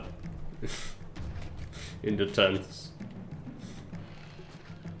meth lab in the tents.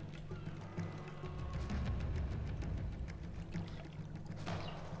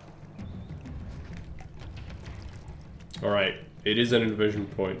 Alright, it is an invasion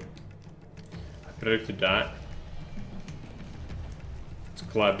point. I predicted that. Let's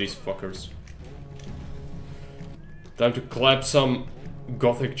clap these fuckers. Time to clap some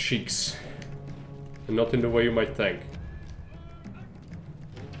gothic cheeks. And not in the way you might think.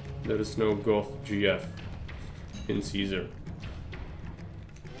 There is no goth GF in Caesar.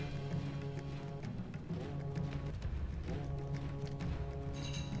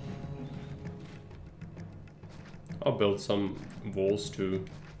 I'll build some walls too.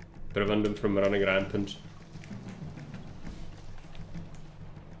 prevent them from running rampant.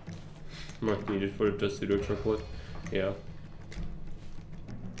 Might need it for the Tuxedo chocolate. Yeah.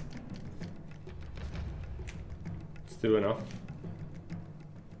 Still enough.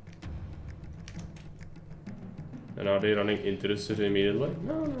 And are they running into the city immediately?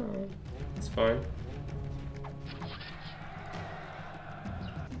 No, no. It's fine.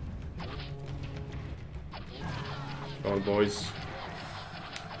 Come on, boys.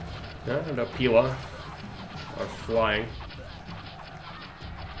 Yeah, the Pila are flying.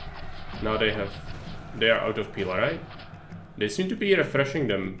 Now they are out of Pila, right? They seem to be refreshing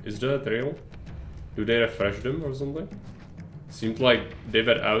them. Is that real? Do they refresh them or something? Seemed like they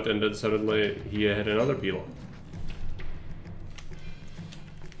were out and then suddenly he had another Pila.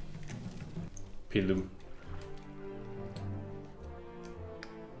 Pilu.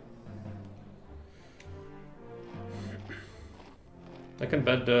 I can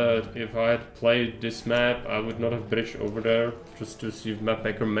bet that if I had played this map, I would not have bridged over there, just to see if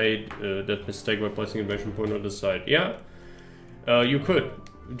mapmaker made that mistake by placing invasion point on the side. Yeah, you could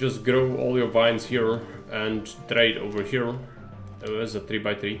just grow all your vines here and trade over here as a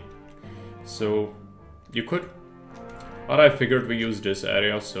 3x3. So you could. But I figured we use this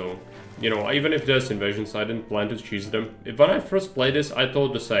area, so you know, even if there's invasions, I didn't plan to cheese them. When I first played this, I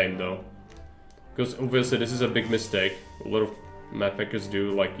thought the same though, because obviously this is a big mistake. A lot of map makers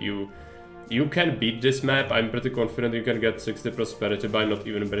do. Like you can beat this map. I'm pretty confident you can get 60 prosperity by not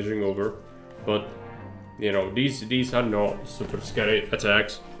even bridging over. But you know, these are not super scary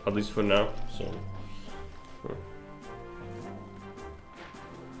attacks, at least for now. So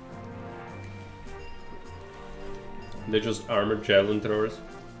they're just armored javelin throwers.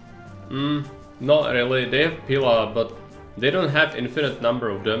 Not really. They have Pila, but they don't have infinite number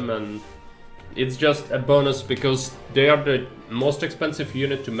of them, and it's just a bonus because they are the most expensive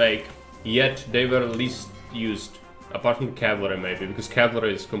unit to make, yet they were least used. Apart from cavalry maybe, because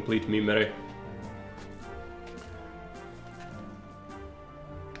cavalry is complete memery.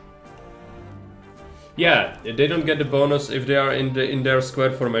 Yeah, they don't get the bonus if they are in their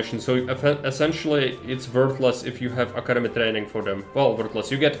square formation, so essentially it's worthless if you have academy training for them. Well,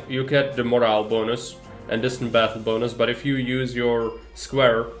 worthless. You get the morale bonus and distant battle bonus, but if you use your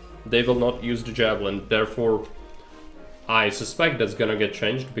square, they will not use the javelin. Therefore, I suspect that's gonna get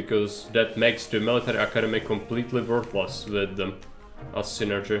changed, because that makes the military academy completely worthless with them as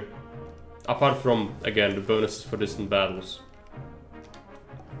synergy. Apart from, again, the bonuses for distant battles.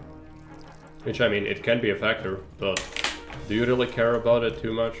 Which, I mean, it can be a factor, but do you really care about it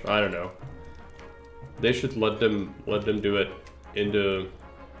too much? I don't know. They should let them do it in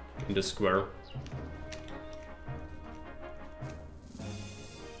the square.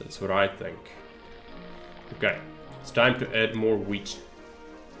 That's what I think. Okay, it's time to add more wheat.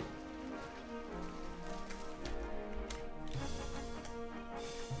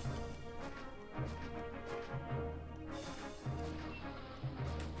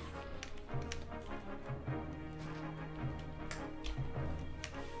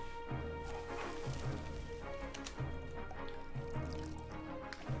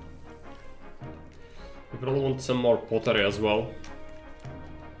 We probably want some more pottery as well.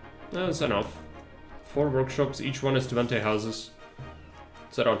 That's enough. 4 workshops, each one is 20 houses.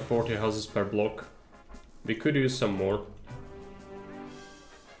 It's around 40 houses per block. We could use some more.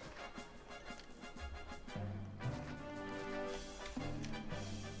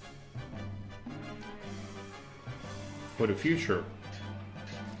 For the future.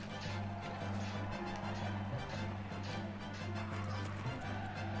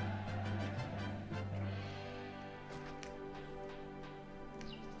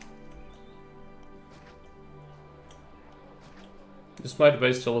 This might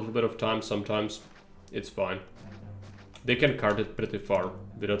waste a little bit of time sometimes. It's fine. They can cart it pretty far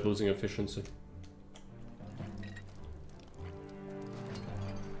without losing efficiency.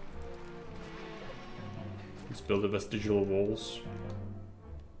 Let's build the vestigial walls.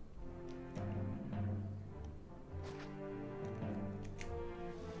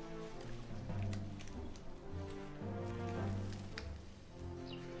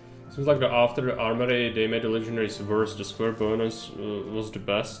 Seems like after the armory they made the legionaries worse, the square bonus was the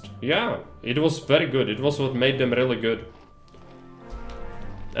best. Yeah, it was very good. It was what made them really good.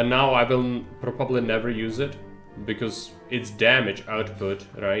 And now I will probably never use it, because it's damage output,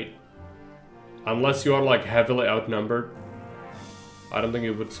 right? Unless you are like heavily outnumbered, I don't think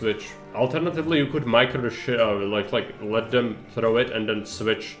you would switch. Alternatively, you could micro the shit out of it, like let them throw it and then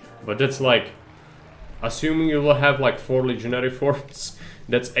switch. But that's like, assuming you will have like 4 legionary forts,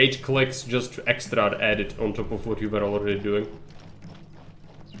 that's 8 clicks just extra added on top of what you were already doing.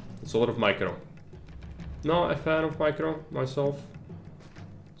 It's a lot of micro. Not a fan of micro myself,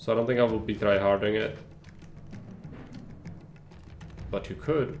 so I don't think I will be tryharding it. But you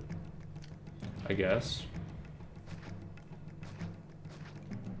could, I guess.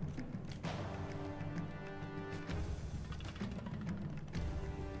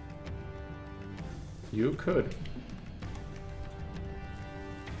 You could.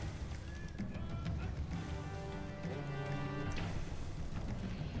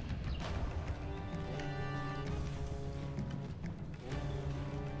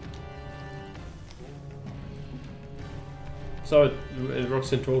 So it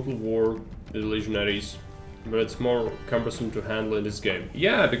works in Total War, the Legionaries, but it's more cumbersome to handle in this game.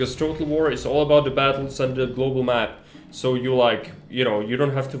 Yeah, because Total War is all about the battles and the global map. So you like, you know, you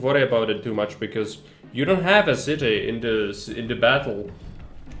don't have to worry about it too much because you don't have a city in the battle.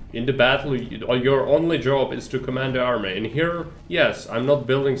 In the battle, your only job is to command the army. And here, yes, I'm not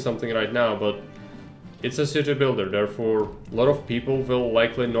building something right now, but it's a city builder. Therefore, a lot of people will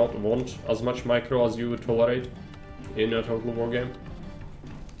likely not want as much micro as you would tolerate in a Total War game.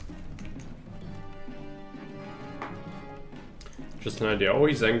 Just an idea. Oh,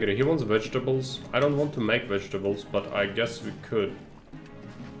 he's angry. He wants vegetables. I don't want to make vegetables, but I guess we could.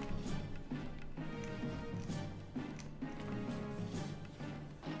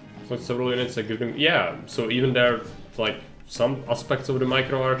 So several units are giving... Yeah, so even there, like, some aspects of the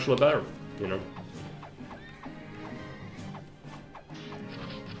micro are actually better, you know.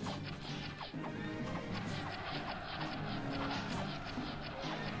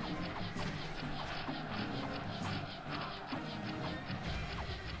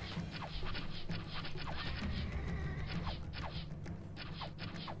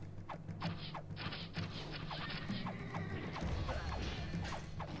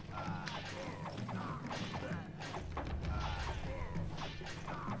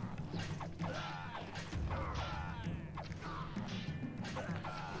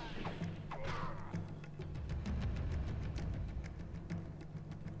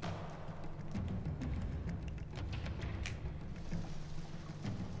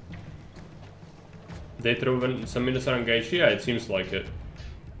 They throw in some units are engaged. Yeah, it seems like it.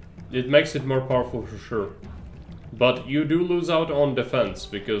 It makes it more powerful for sure. But you do lose out on defense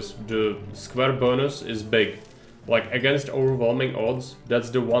because the square bonus is big. Like against overwhelming odds, that's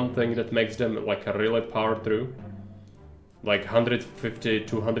the one thing that makes them like a really power through. Like 150,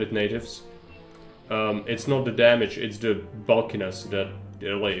 200 natives. It's not the damage, it's the bulkiness that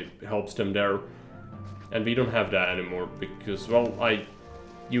really helps them there. And we don't have that anymore because, well,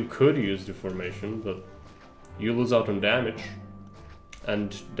 you could use the formation, but you lose out on damage.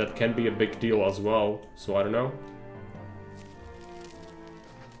 And that can be a big deal as well, so I don't know.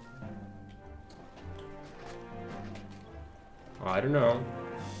 I don't know.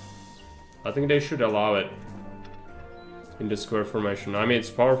 I think they should allow it in the square formation. I mean, it's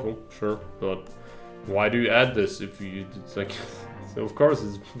powerful, sure, but why do you add this if you... It's like... So of course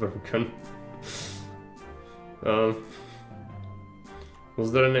it's broken.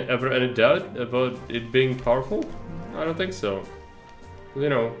 Was there ever any doubt about it being powerful? I don't think so. You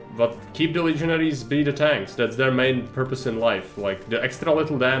know, but keep the Legionaries be the tanks. That's their main purpose in life. Like, the extra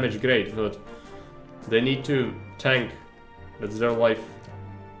little damage, great, but they need to tank. That's their life.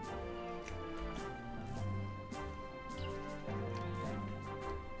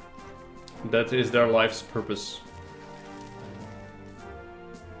 That is their life's purpose.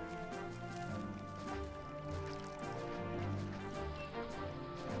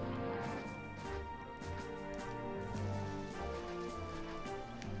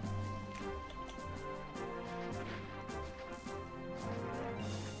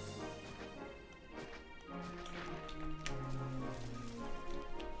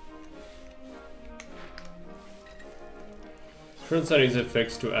 There is a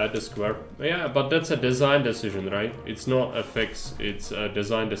fix to add the square. Yeah, but that's a design decision, right? It's not a fix, it's a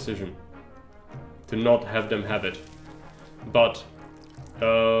design decision. To not have them have it. But,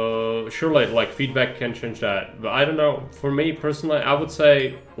 surely, like, feedback can change that. But I don't know, for me personally, I would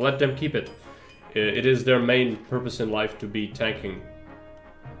say let them keep it. It is their main purpose in life to be tanking.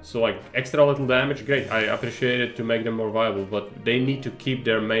 So, like, extra little damage, great. I appreciate it to make them more viable, but they need to keep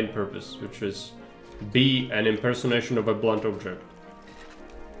their main purpose, which is be an impersonation of a blunt object.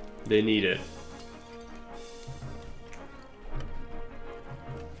 They need it.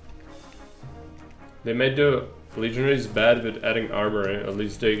 They made the Legionaries bad with adding armor. At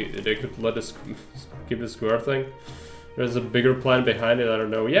least they could let us keep the square thing. There's a bigger plan behind it, I don't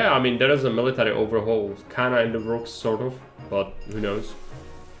know. Yeah, I mean, there is a military overhaul kinda in the works, sort of, but who knows.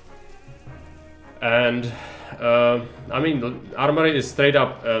 And I mean, the armory is straight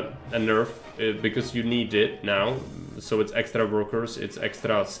up a nerf because you need it now. So it's extra workers, it's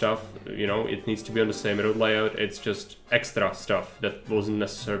extra stuff, you know, it needs to be on the same road layout. It's just extra stuff that wasn't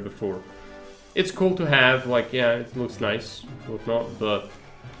necessary before. It's cool to have, like, yeah, it looks nice, whatnot, but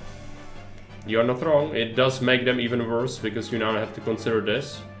you're not wrong. It does make them even worse because you now have to consider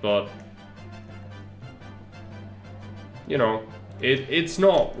this, but you know, it's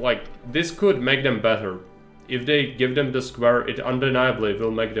not like this could make them better. If they give them the square, it undeniably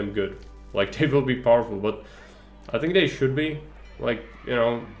will make them good. Like, they will be powerful, but I think they should be. Like, you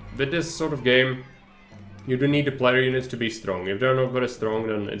know, with this sort of game, you do need the player units to be strong. If they're not very strong,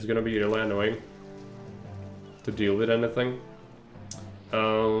 then it's gonna be really annoying to deal with anything.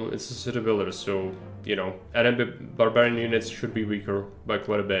 It's a city builder, so, you know, enemy barbarian units should be weaker by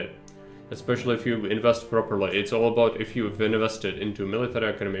quite a bit. Especially if you invest properly. It's all about if you've invested into military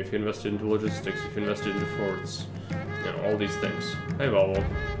academy, if you invested into logistics, if you invested into forts, you know, all these things. Hey, Valvo.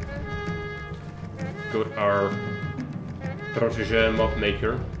 Got our protege map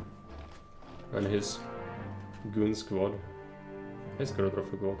maker and his goon squad. Hey,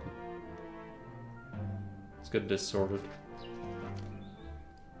 Skorotrofik, welcome. Let's get this sorted.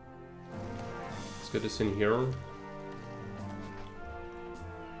 Let's get this in here.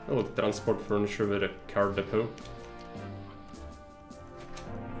 Oh, look, transport furniture with a car depot.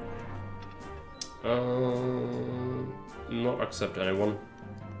 Not accept anyone.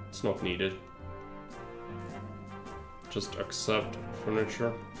 It's not needed. Just accept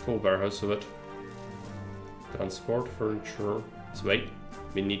furniture. Full warehouse of it. Transport furniture. Let's wait.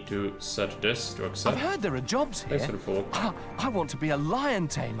 We need to set this to accept. I've heard there are jobs here. Thanks for the follow. I want to be a lion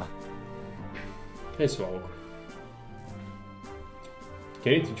tamer. Hey, Swallow.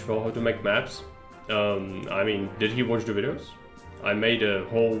 Can you teach Val how to make maps? I mean, did he watch the videos? I made a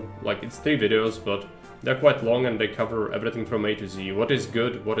whole, like, it's 3 videos, but they're quite long and they cover everything from A to Z. What is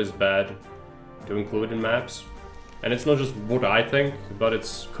good, what is bad to include in maps. And it's not just what I think, but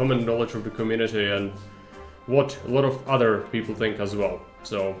it's common knowledge of the community and what a lot of other people think as well.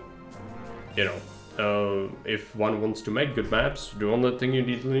 So, you know, if one wants to make good maps, the only thing you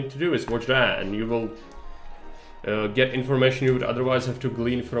need to do is watch that, and you will get information you would otherwise have to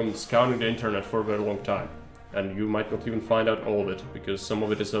glean from scouting the internet for a very long time. And you might not even find out all of it, because some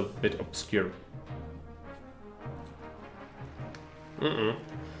of it is a bit obscure.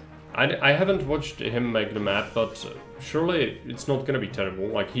 I haven't watched him make the map, but surely it's not gonna be terrible.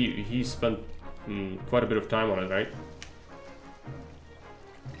 Like, he spent quite a bit of time on it, right?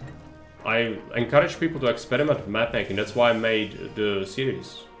 I encourage people to experiment with map making, that's why I made the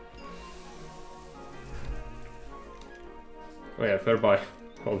series. Oh yeah, fair buy.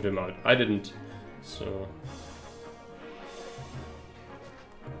 Hold him out. I didn't, so...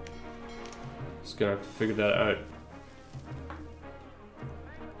 Just gonna have to figure that out.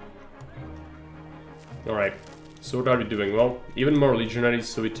 Alright, so what are we doing? Well, even more legionaries,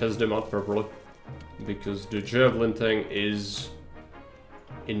 so we test them out properly. Because the javelin thing is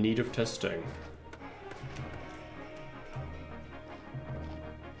in need of testing.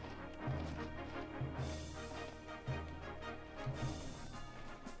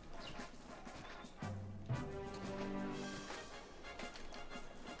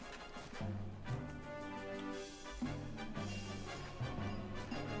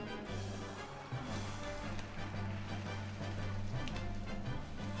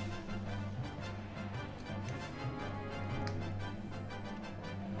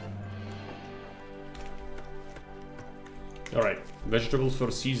 Alright, vegetables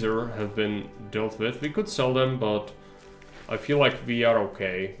for Caesar have been dealt with. We could sell them, but I feel like we are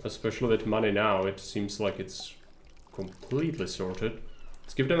okay. Especially with money now, it seems like it's completely sorted.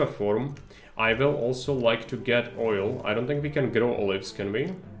 Let's give them a forum. I will also like to get oil. I don't think we can grow olives, can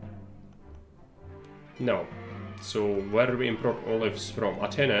we? No. So where do we import olives from?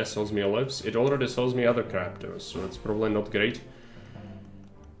 Athena sells me olives. It already sells me other crap though, so it's probably not great.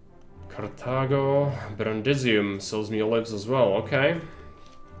 Carthago, Brandisium sells me olives as well, okay.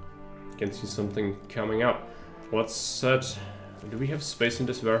 Can see something coming up. Let's set... Do we have space in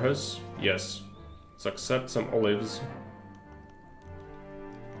this warehouse? Yes. Let's accept some olives.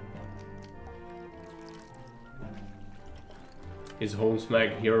 Is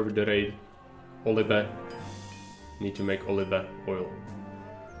Holmesmag here with the raid? Olive. Need to make olive oil.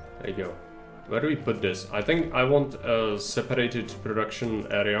 There you go. Where do we put this? I think I want a separated production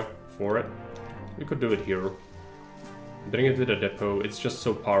area for it. We could do it here. Bring it to the depot. It's just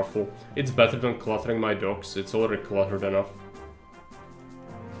so powerful. It's better than cluttering my docks. It's already cluttered enough.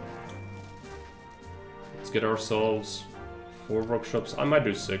 Let's get ourselves 4 workshops. I might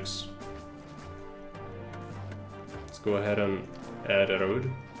do 6. go ahead and add a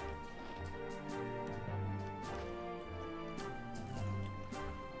road.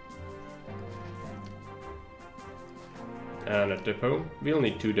 And a depot. We'll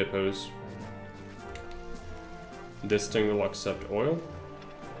need 2 depots. This thing will accept oil.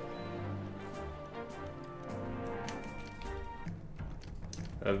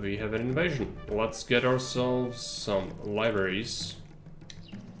 We have an invasion. Let's get ourselves some libraries.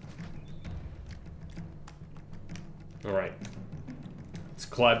 Alright. Let's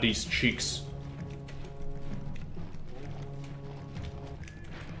clap these cheeks.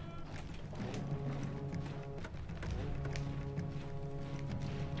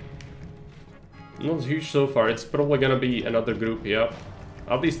 Not huge so far. It's probably gonna be another group, yeah.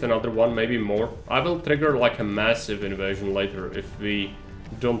 At least another one, maybe more. I will trigger like a massive invasion later if we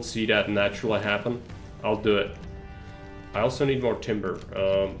don't see that naturally happen. I'll do it. I also need more timber.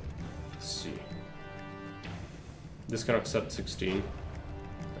 Let's see. This can accept 16.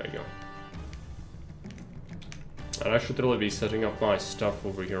 There you go. And I should really be setting up my stuff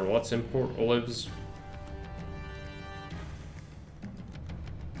over here. Let's import olives.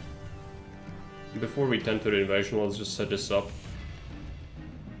 Before we tend to the invasion, let's just set this up.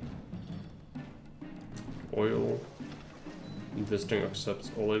 Oil. This thing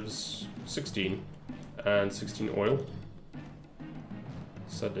accepts olives. 16. And 16 oil.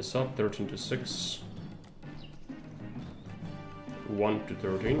 Set this up. 13 to 6. 1 to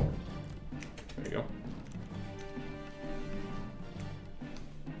 13. There you go.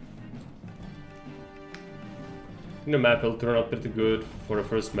 The map will turn out pretty good for the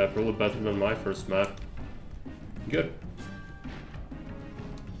first map, really better than my first map. Good.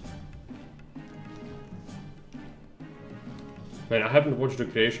 I mean, I haven't watched the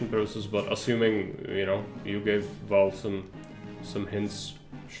creation process, but assuming, you know, you gave Val some hints,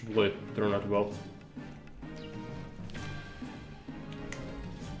 should really turn out well.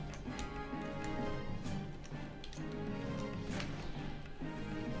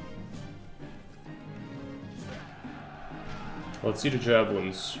 Let's see the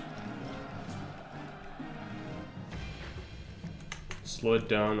javelins. Slow it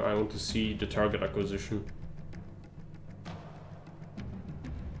down, I want to see the target acquisition.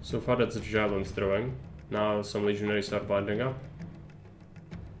 So far that's the javelins throwing. Now some legionaries are binding up.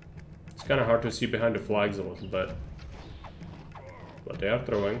 It's kinda hard to see behind the flags a little bit. But they are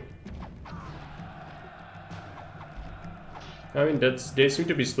throwing. I mean, they seem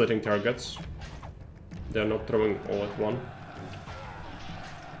to be splitting targets. They're not throwing all at one.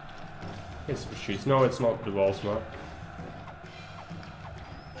 It's sheets. No, it's not the walls map.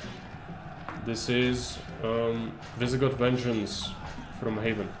 This is Visigoth Vengeance from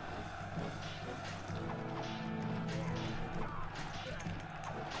Haven.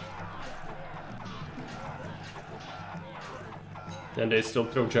 And they still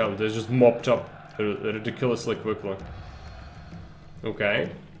throw javelins. They're just mopped up ridiculously quickly.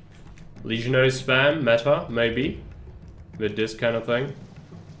 Okay. Legionary spam, meta, maybe. With this kind of thing.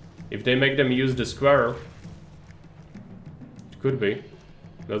 If they make them use the square, it could be.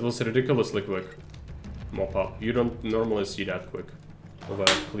 That was ridiculously quick. Mop up. You don't normally see that quick of a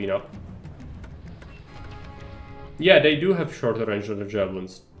cleanup. Yeah, they do have shorter range than the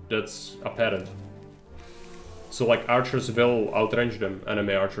javelins. That's apparent. So like archers will outrange them,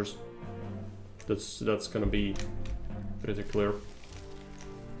 enemy archers. That's gonna be pretty clear.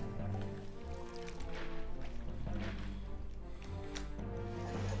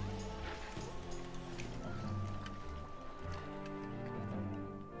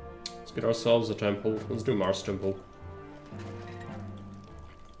 Let's get ourselves a temple. Let's do Mars Temple.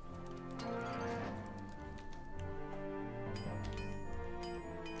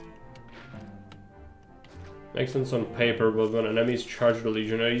 Makes sense on paper, but when enemies charge the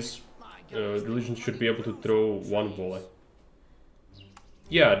legionaries, the legions should be able to throw one volley.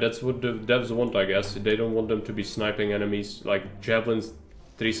 Yeah, that's what the devs want, I guess. They don't want them to be sniping enemies like javelins,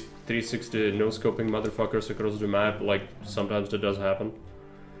 360 no-scoping motherfuckers across the map. Like, sometimes that does happen.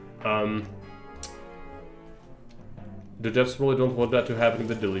 The devs really don't want that to happen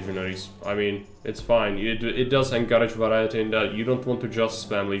with the legionaries. I mean, it's fine. It does encourage variety in that you don't want to just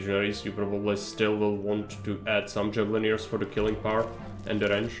spam legionaries. You probably still will want to add some javelineers for the killing power and the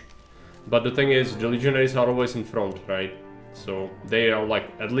range. But the thing is, the legionaries are always in front, right? So they are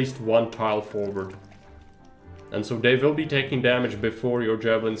like at least one tile forward. And so they will be taking damage before your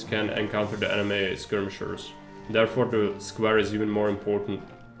javelins can encounter the enemy skirmishers. Therefore the square is even more important.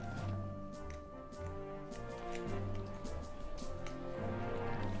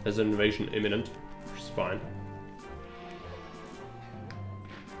 There's an invasion imminent, which is fine.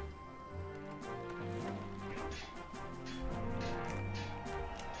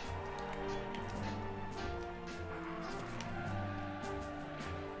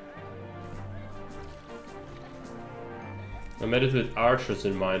 I made it with archers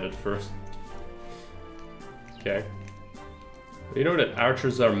in mind at first. Okay. You know that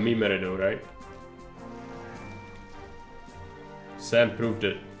archers are memery though, right? Sam proved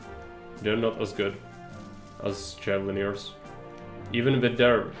it. They're not as good as Javelineers. Even with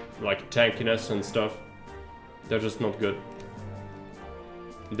their, like, tankiness and stuff, they're just not good.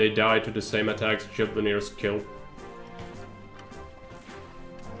 They die to the same attacks Javelineers kill.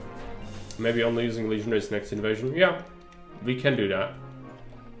 Maybe only using Legionaries next invasion? Yeah, we can do that.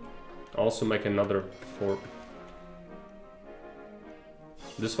 Also make another fort.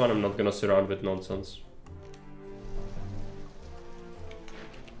 This one I'm not gonna surround with nonsense.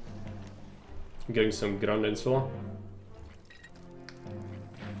 I'm getting some Grand Insula.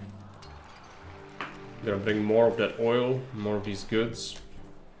 Gonna bring more of that oil, more of these goods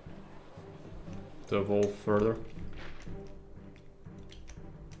to evolve further.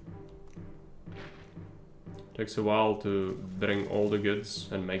 Takes a while to bring all the goods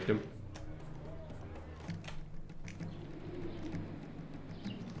and make them.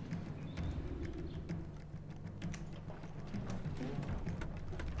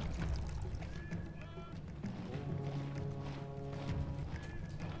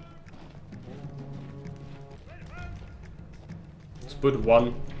 Let's put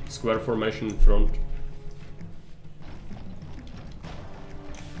one square formation in front.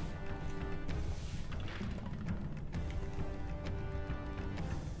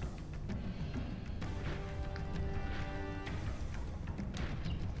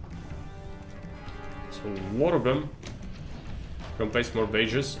 A lot of them. Can place more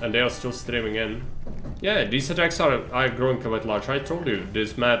wages, and they are still streaming in. Yeah, these attacks are growing quite large. I told you,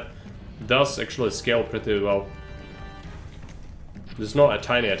 this map does actually scale pretty well. This is not a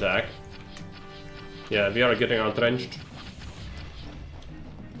tiny attack. Yeah, we are getting entrenched.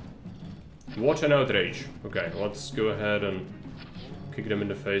 What an outrage. Okay, let's go ahead and kick them in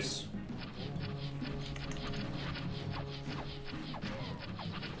the face.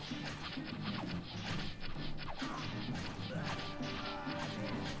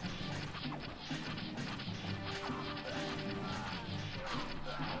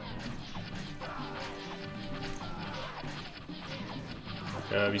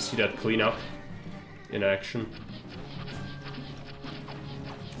 We see that cleanup in action.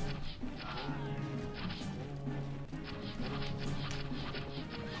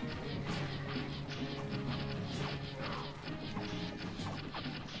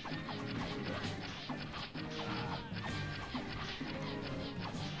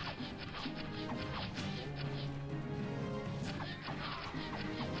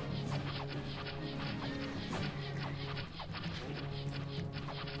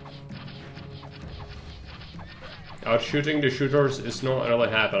 Outshooting the shooters is not really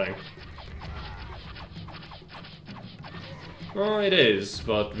happening. Well, it is,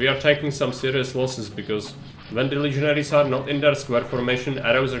 but we are taking some serious losses because when the Legionaries are not in their square formation,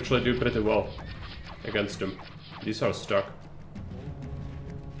 arrows actually do pretty well against them. These are stuck.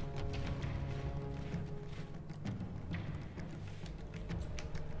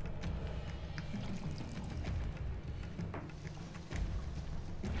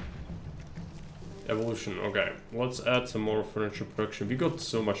 Evolution, okay. Let's add some more furniture production. We got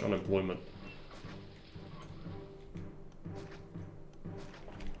so much unemployment.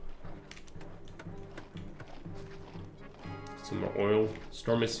 Some more oil.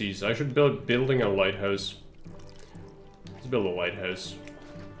 Stormy seas. I should build building a lighthouse. Let's build a lighthouse.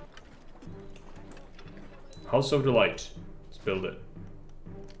 House of the Light. Let's build it.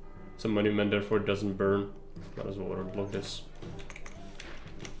 It's a monument, therefore it doesn't burn. Might as well unblock this.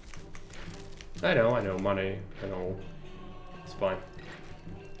 I know, money, I know. It's fine.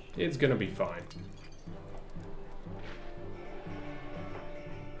 It's gonna be fine.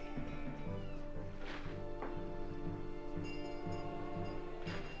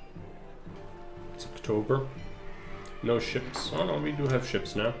 It's October. No ships. Oh no, we do have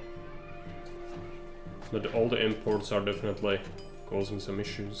ships now. But all the imports are definitely causing some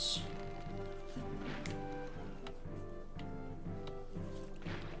issues.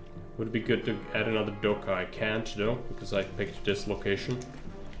 Would be good to add another dock. I can't though, because I picked this location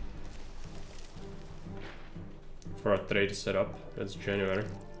for a trade setup. That's January.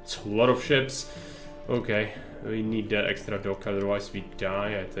 It's a lot of ships. Okay, we need that extra dock, otherwise we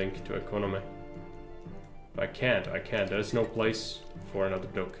die, I think, to economy. I can't. There's no place for another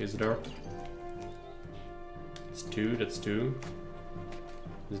dock, is there? It's 2, that's 2.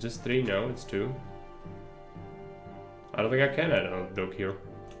 Is this 3? No, it's 2. I don't think I can add another dock here.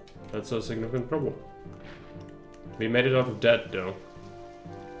 That's a significant problem. We made it out of debt though.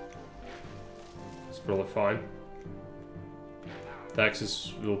 It's probably fine.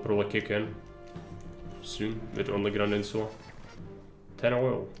 Taxes will probably kick in soon with only Grand Insula. 10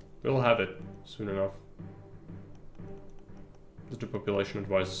 oil. We'll have it soon enough. What's the population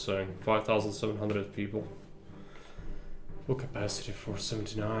advisor saying? 5,700 people. Full capacity for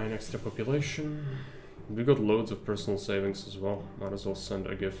 79 extra population. We got loads of personal savings as well. Might as well send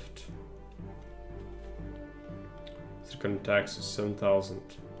a gift. Second tax is 7,000.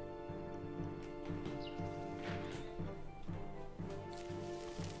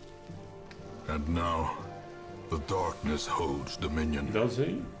 And now, the darkness holds dominion. Does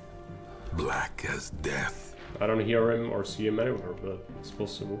he? Black as death. I don't hear him or see him anywhere, but it's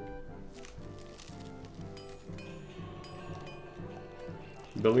possible.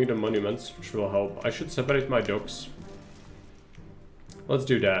 Building the monuments, which will help. I should separate my docks. Let's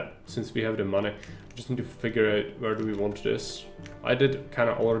do that, since we have the money. I just need to figure out where do we want this. I did kind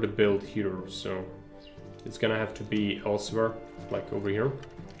of already build here, so it's gonna have to be elsewhere, like over here.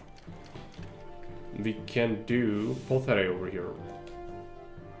 We can do pottery over here.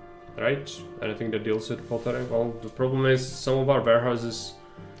 Right? Anything that deals with pottery? Well, the problem is some of our warehouses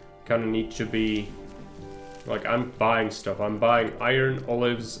kind of need to be... Like, I'm buying stuff. I'm buying iron,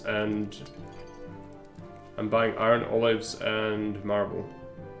 olives, and... I'm buying iron, olives, and marble.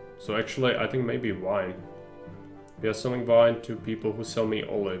 So actually, I think maybe wine. We are selling wine to people who sell me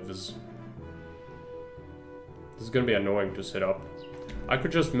olives. This is gonna be annoying to set up. I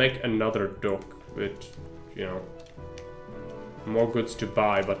could just make another dock with, you know, more goods to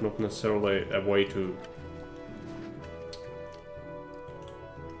buy, but not necessarily a way to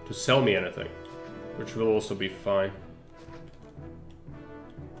sell me anything, which will also be fine.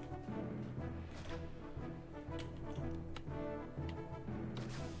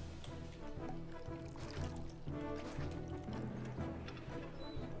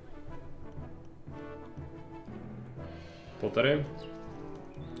 Pottery.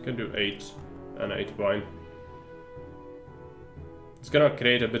 Can do 8 and 8 wine. It's gonna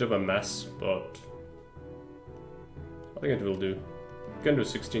create a bit of a mess, but I think it will do. We can do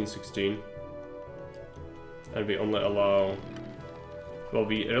 16, 16. And we only allow... Well,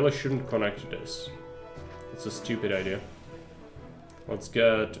 we really shouldn't connect this. It's a stupid idea. Let's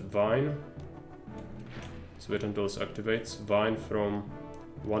get Vine. Let's wait until this activates. Vine from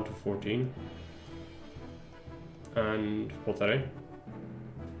 1 to 14. And Pottery.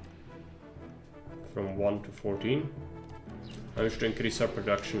 From 1 to 14. And we should increase our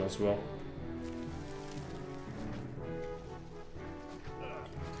production as well.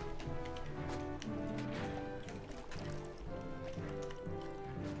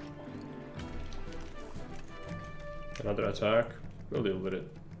 Another attack. We'll deal with it.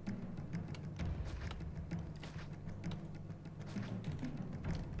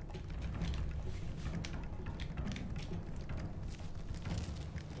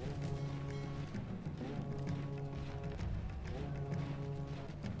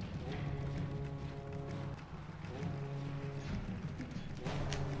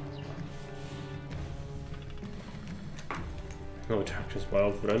 No attack, just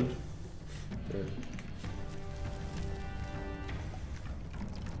wild friend. Yeah.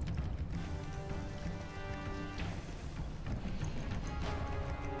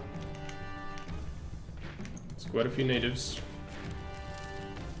 It's quite a few natives.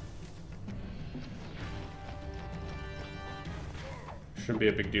 Shouldn't be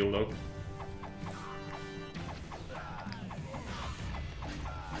a big deal though.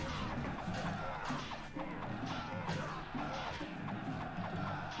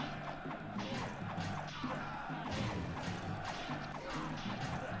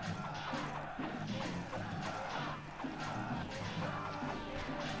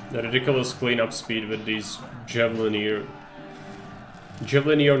 The ridiculous cleanup speed with these Javeliniers,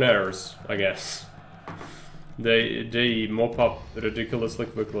 I guess. They mop up ridiculously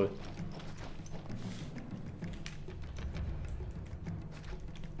quickly.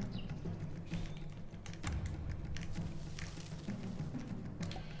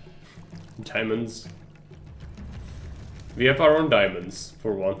 Diamonds. We have our own diamonds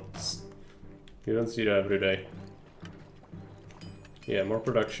for once. You don't see that every day. Yeah, more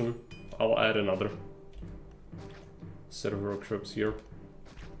production. I'll add another set of workshops here.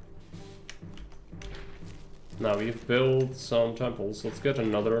 Now we've built some temples. Let's get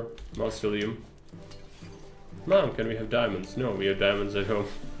another mausoleum. Mom, can we have diamonds? No, we have diamonds at home.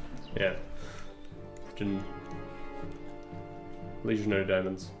 Yeah. Legionary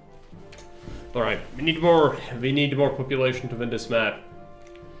diamonds. Alright, we need more population to win this map.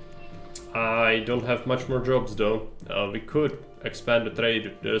 I don't have much more jobs though. We could expand the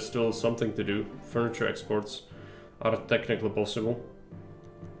trade. There's still something to do. Furniture exports. are technically possible.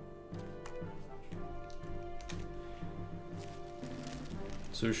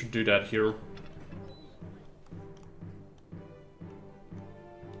 So we should do that here.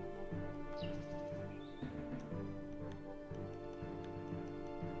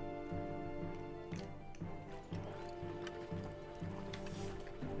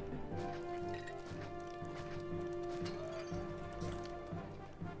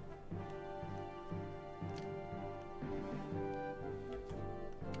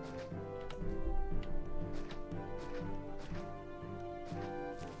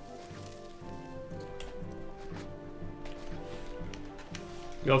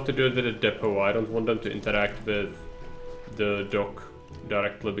 You have to do it with a depot. I don't want them to interact with the dock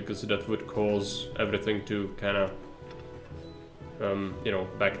directly because that would cause everything to kind of, you know,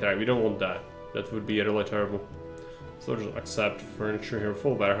 backtrack. We don't want that. That would be really terrible. So just accept furniture here.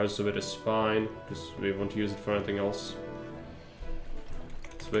 Full warehouse of it is fine because we won't use it for anything else.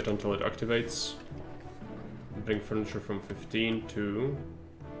 Let's wait until it activates. Bring furniture from 15 to...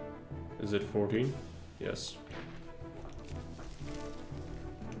 Is it 14? Yes.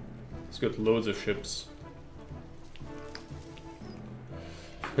 It's got loads of ships.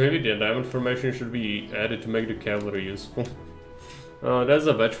 Maybe the diamond formation should be added to make the cavalry useful. There's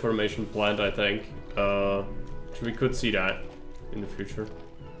a wedge formation planned, I think. We could see that in the future.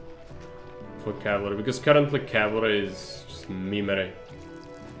 For cavalry, because currently cavalry is just memery.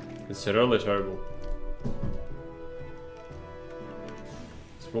 It's really terrible.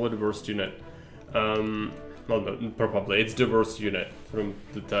 It's really the worst unit. Well, no, probably it's the worst unit from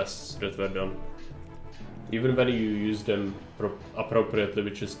the tests that were done. Even when you use them appropriately,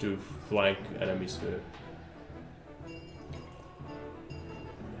 which is to flank enemies with it.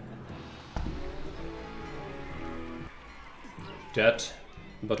 That,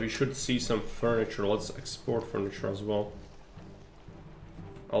 but we should see some furniture. Let's export furniture as well.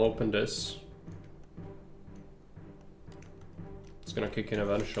 I'll open this. It's gonna kick in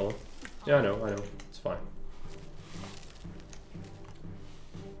eventually. Yeah, I know, it's fine.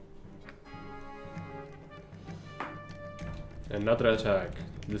 Another attack.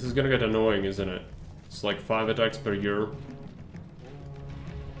 This is gonna get annoying, isn't it? It's like 5 attacks per year.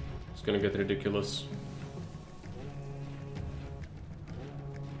 It's gonna get ridiculous.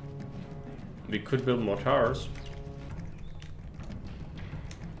 We could build more towers.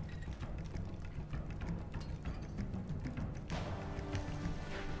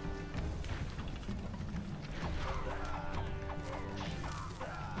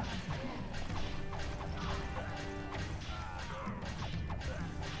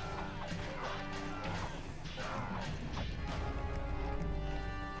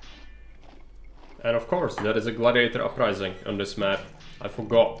 And of course, there is a gladiator uprising on this map. I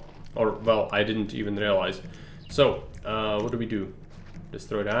forgot. Or, well, I didn't even realize. So, what do?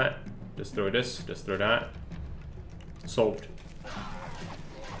 Destroy that. Destroy this. Destroy that. Solved.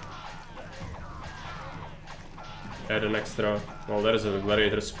 Add an extra... Well, there is a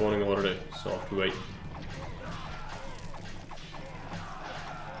gladiator spawning already, so I'll have to wait.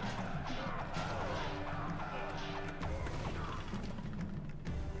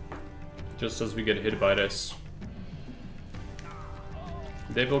 Just as we get hit by this.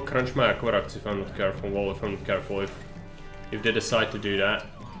 They will crunch my aqueducts if I'm not careful. Well, if I'm not careful, if they decide to do that.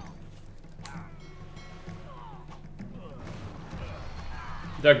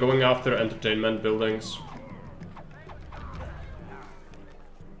 They're going after entertainment buildings.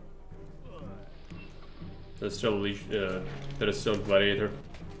 There's still there is still gladiator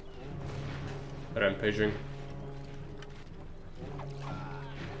rampaging.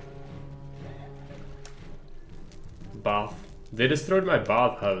 Bath. They destroyed my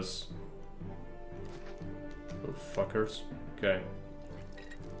bathhouse. Little fuckers. Okay.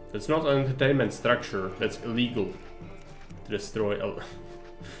 That's not an entertainment structure. That's illegal to destroy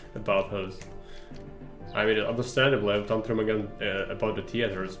a bathhouse. I mean, understandably, I've talked to them again about the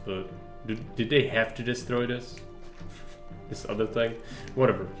theaters, but did they have to destroy this? This other thing?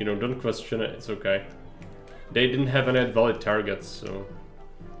 Whatever. You know, don't question it. It's okay. They didn't have any valid targets, so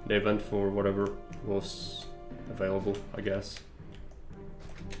they went for whatever was available, I guess.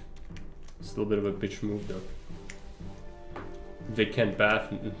 Still a bit of a bitch move though. They can't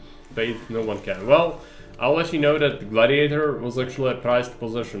bathe, no one can. Well, I'll let you know that Gladiator was actually a prized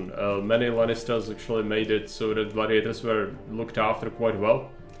possession. Many Lannisters actually made it so that gladiators were looked after quite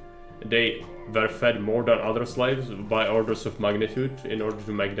well. They were fed more than other slaves by orders of magnitude in order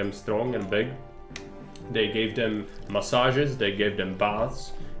to make them strong and big. They gave them massages, they gave them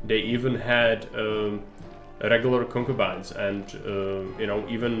baths, they even had regular concubines, and you know,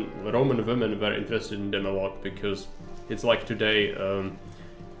 even Roman women were interested in them a lot, because it's like today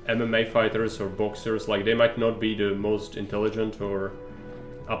MMA fighters or boxers, like they might not be the most intelligent or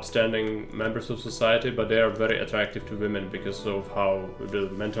upstanding members of society, but they are very attractive to women because of how the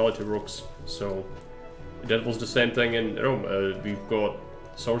mentality works. So that was the same thing in Rome. We've got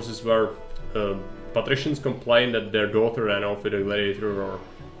sources where patricians complain that their daughter ran off with a gladiator or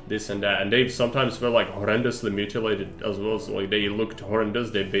this and that, and they sometimes were like horrendously mutilated as well. So like they looked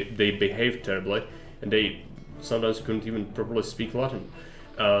horrendous, they behaved terribly, and they sometimes couldn't even properly speak Latin.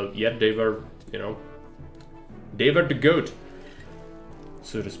 Yet they were, you know, they were the goat,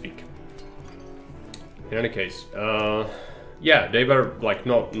 so to speak. In any case, yeah, they were like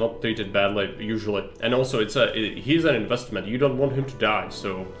not treated badly usually, and also he's an investment. You don't want him to die.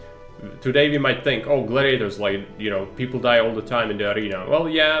 So today we might think, oh, gladiators, like, you know, people die all the time in the arena. Well,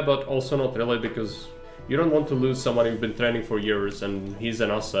 yeah, but also not really, because you don't want to lose someone you've been training for years, and he's an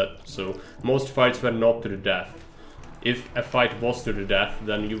asset. So most fights were not to the death. If a fight was to the death,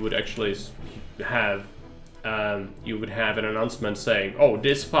 then you would actually have an announcement saying, oh,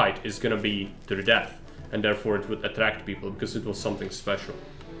 this fight is gonna be to the death, and therefore it would attract people because it was something special.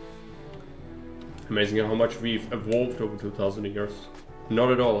 Amazing how much we've evolved over 2,000 years.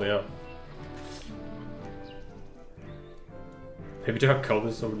 Not at all, yeah. Maybe they are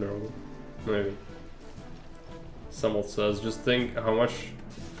cultists of normal. Maybe. Someone says, just think how much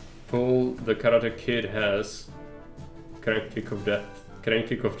pull the Karate Kid has. Crank kick of death. Crank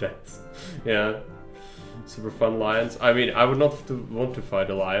kick of death. Yeah. Super fun lions. I mean, I would not want to fight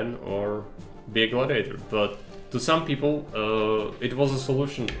a lion or be a gladiator, but to some people, it was a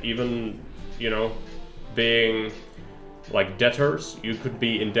solution. Even, you know, being like debtors, you could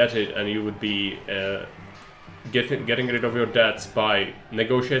be indebted and you would be getting rid of your debts by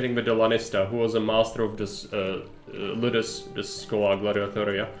negotiating with the Lanista, who was a master of this Ludus, this Schola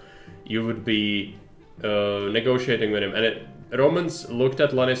Gladiatoria. You would be negotiating with him, and Romans looked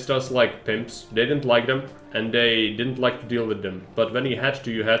at Lannistas like pimps. They didn't like them, and they didn't like to deal with them. But when you had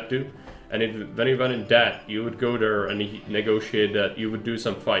to, you had to. And when you went in debt, you would go there and negotiate that. You would do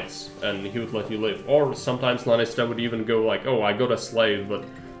some fights, and he would let you live. Or sometimes Lannista would even go like, oh, I got a slave, but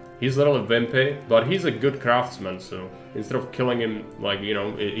he's a little wimpy, but he's a good craftsman, so instead of killing him, like, you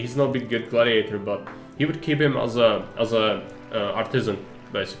know, he's not a good gladiator, but he would keep him as a artisan,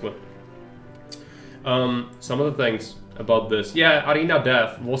 basically. Some of the things about this, yeah, arena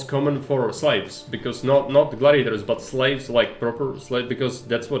death was common for slaves, because not gladiators, but slaves, like proper slaves, because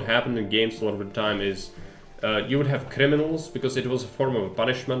that's what happened in games a lot of the time. Is you would have criminals, because it was a form of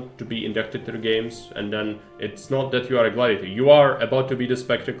punishment to be inducted to the games, and then it's not that you are a gladiator, you are about to be the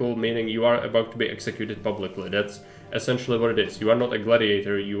spectacle, meaning you are about to be executed publicly. That's essentially what it is. You are not a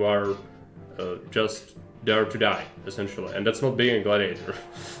gladiator, you are just there to die, essentially, and that's not being a gladiator.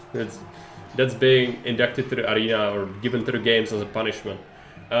 That's being inducted to the arena or given to the games as a punishment.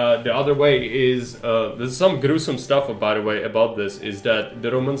 The other way is, there's some gruesome stuff, by the way, about this, is that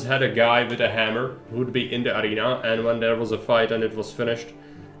the Romans had a guy with a hammer who would be in the arena, and when there was a fight and it was finished,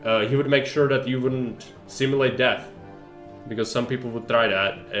 he would make sure that you wouldn't simulate death, because some people would try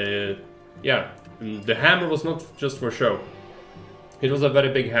that. Yeah, the hammer was not just for show. It was a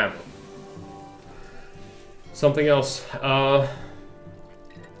very big hammer. Something else.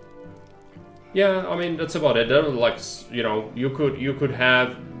 Yeah, I mean, that's about it. There were, like, you know, you could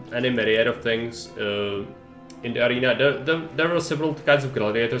have any myriad of things in the arena. There were several kinds of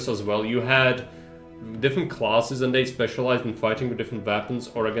gladiators as well. You had different classes, and they specialized in fighting with different weapons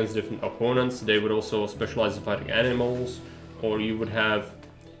or against different opponents. They would also specialize in fighting animals, or you would have,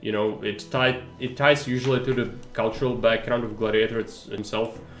 you know, it ties usually to the cultural background of gladiator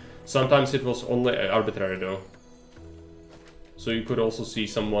himself. Sometimes it was only arbitrary though. So you could also see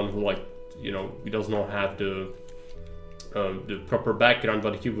someone who, like, you know, he does not have the proper background,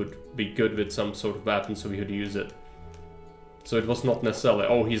 but he would be good with some sort of weapon, so he would use it. So it was not necessarily,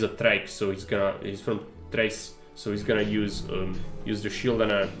 oh, he's a Thrax, so he's from Thrace, so he's gonna use the shield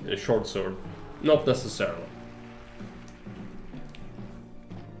and a short sword. Not necessarily.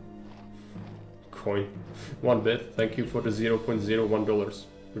 Coin. 1 bit. Thank you for the $0.01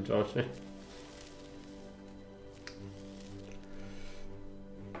 for donation.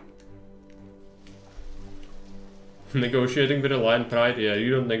 Negotiating with a lion pride? Yeah,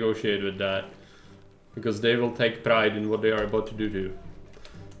 you don't negotiate with that, because they will take pride in what they are about to do to you.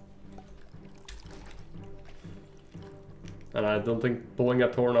 And I don't think pulling a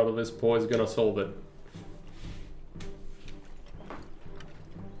thorn out of his paw is gonna solve it.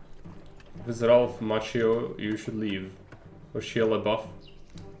 If it's Ralph Macchio, you should leave. Or Sheila Buff.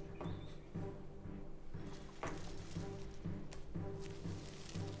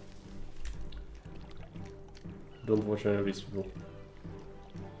 Don't watch any of these people.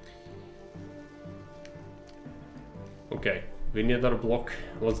 Okay, we need another block.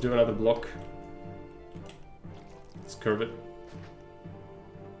 Let's do another block. Let's curve it.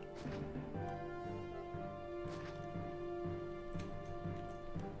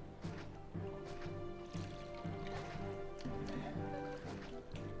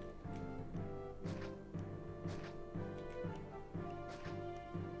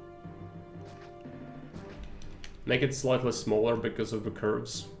 Make it slightly smaller because of the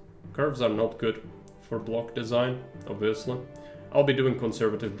curves. Curves are not good for block design, obviously. I'll be doing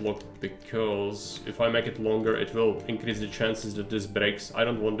conservative block because if I make it longer, it will increase the chances that this breaks. I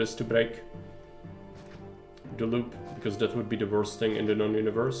don't want this to break the loop, because that would be the worst thing in the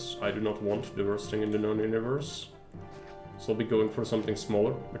non-universe. I do not want the worst thing in the non-universe. So I'll be going for something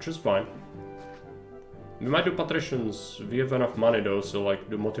smaller, which is fine. We might do patricians. We have enough money though, so like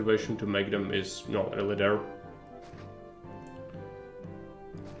the motivation to make them is not really there.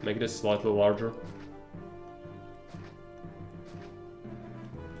 Make this slightly larger.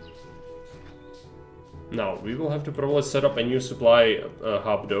 Now, we will have to probably set up a new supply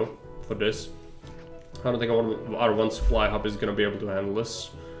hub though, for this. I don't think our one supply hub is gonna be able to handle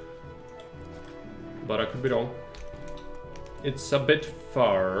this. But I could be wrong. It's a bit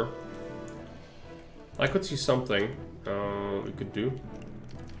far. I could see something we could do.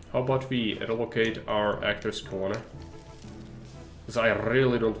 How about we relocate our actors colony? Because I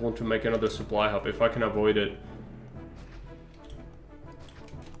really don't want to make another supply hub if I can avoid it.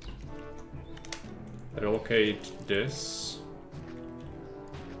 Relocate this.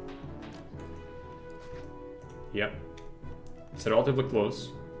 Yep. It's relatively close.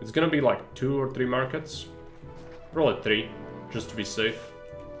 It's gonna be like 2 or 3 markets. Probably 3, just to be safe.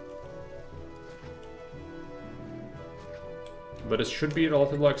 But it should be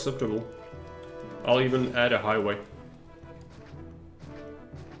relatively acceptable. I'll even add a highway.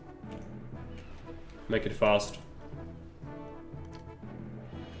 Make it fast.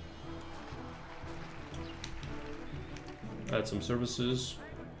 Add some services.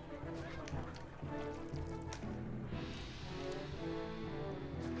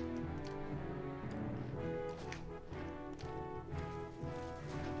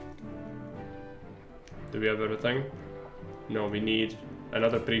 Do we have everything? No, we need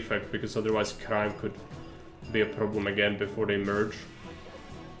another prefect because otherwise crime could be a problem again before they merge.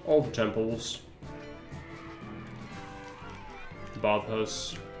 All the temples.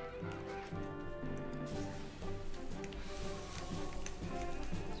 Bathhouse.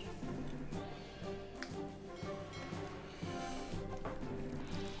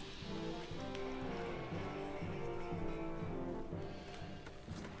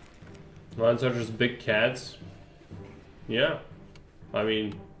 Lions are just big cats. Yeah, I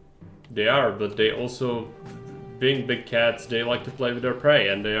mean, they are, but they also, being big cats, they like to play with their prey,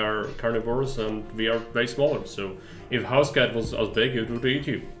 and they are carnivores, and we are way smaller, so if house cat was as big, it would eat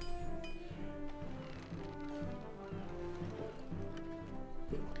you.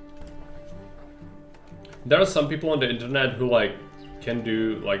 There are some people on the internet who like can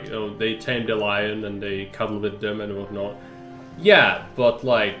do like, you know, they tame the lion and they cuddle with them and whatnot. Yeah, but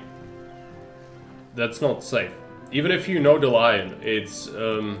like, that's not safe. Even if you know the lion, it's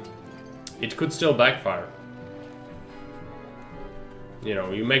it could still backfire. You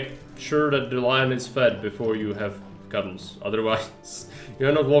know, you make sure that the lion is fed before you have cuddles. Otherwise,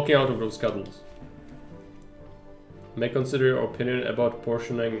 you're not walking out of those cuddles. May consider your opinion about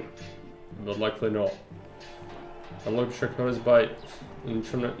portioning, but likely not. Unlock Chuck Norris by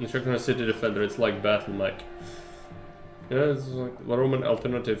Chuck Norris City Defender. It's like Battle Mech. Yeah, it's like a Roman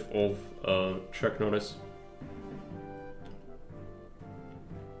alternative of Chuck Norris.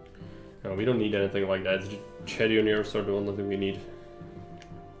 No, we don't need anything like that. Chedioniers are the only thing we need.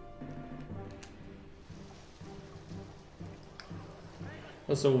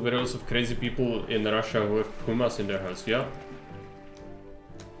 Also, videos of crazy people in Russia who have pumas in their house, yeah.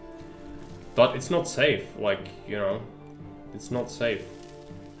 But it's not safe, like, you know, it's not safe.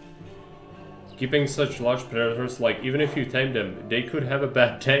 Keeping such large predators, like, even if you tame them, they could have a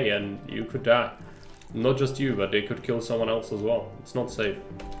bad day and you could die. Not just you, but they could kill someone else as well. It's not safe.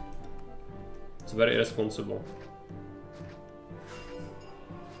 It's very irresponsible.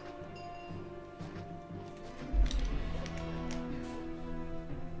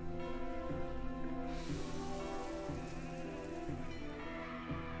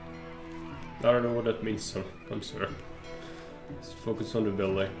 I don't know what that means, so I'm sorry. Let's focus on the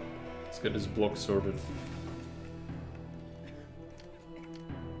building. Let's get this block sorted.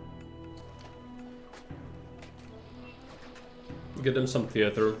 get them some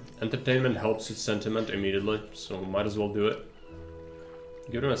theater. Entertainment helps with sentiment immediately, so might as well do it.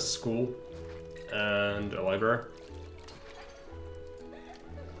 Give them a school and a library.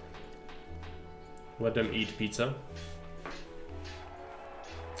 Let them eat pizza.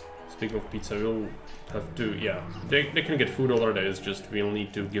 Speaking of pizza, we'll have to, yeah, they can get food already, it's just we'll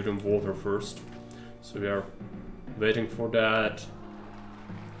need to give them water first. So we are waiting for that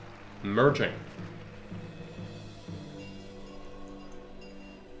merging.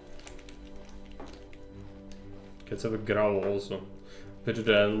 Cats have a growl also. Pity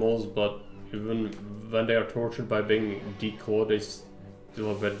the animals, but even when they are tortured by being declawed, they still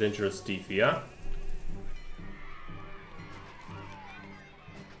have very dangerous teeth, yeah?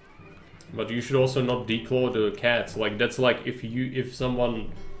 But you should also not declaw the cats. Like that's like if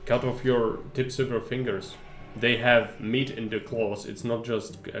someone cut off your tips of your fingers, they have meat in the claws. It's not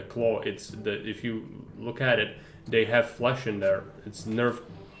just a claw. It's the if you look at it, they have flesh in there. It's nerve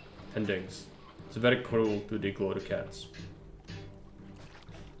endings. It's very cruel to declaw the cats.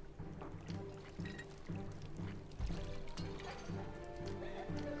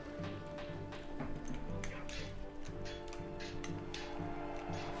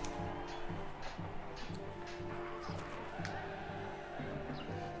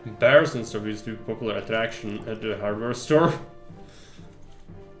 Bears and stuff used to be a popular attraction at the hardware store.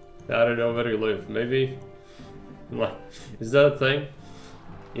 I don't know where you live. Maybe, like, is that a thing?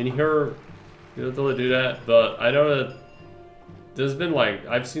 In here, you don't really do that, but I know that there's been like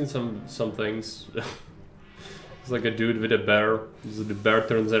I've seen some things. It's like a dude with a bear. The bear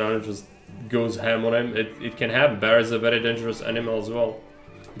turns around and just goes ham on him. It can happen. Bear is a very dangerous animal as well.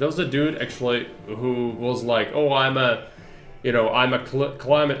 There was a dude actually who was like, oh, I'm a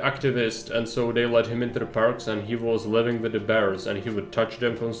climate activist, and so they let him into the parks, and he was living with the bears, and he would touch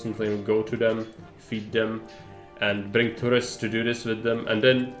them constantly and go to them, feed them, and bring tourists to do this with them, and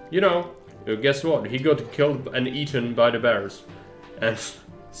then, guess what? He got killed and eaten by the bears, and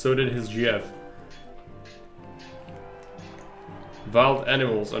so did his GF. Wild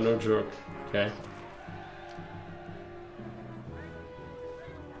animals are no joke, okay?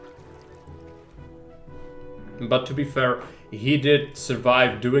 But to be fair, he did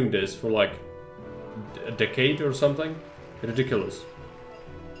survive doing this for like a decade or something. Ridiculous.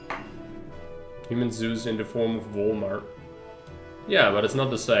 Human zoos in the form of Walmart. Yeah, but it's not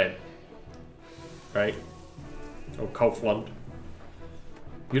the same. Right? Or Kaufland.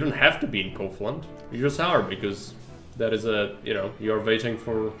 You don't have to be in Kaufland. You just are, because that is a, you're waiting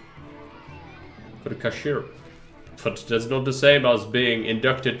for the cashier. But that's not the same as being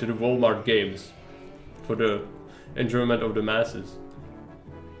inducted to the Walmart games for the enjoyment of the masses.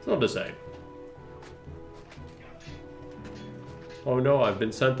 It's not the same. Oh no, I've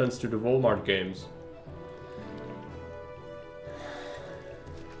been sentenced to the Walmart games.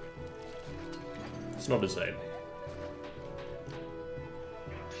 It's not the same.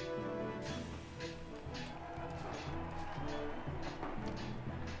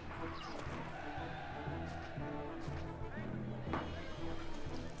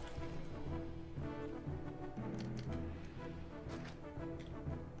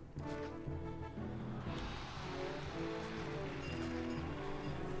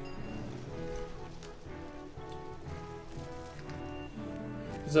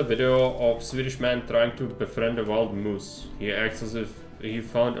 This is a video of Swedish man trying to befriend a wild moose. He acts as if he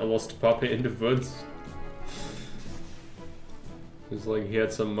found a lost puppy in the woods. It's like he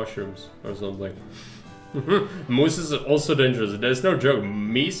had some mushrooms or something. Moose is also dangerous. There's no joke.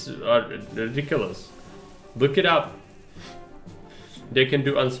 Meese are ridiculous. Look it up. They can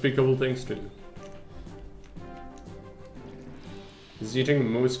do unspeakable things to you. Is eating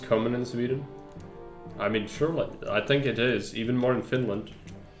moose common in Sweden? I mean, surely. I think it is. Even more in Finland.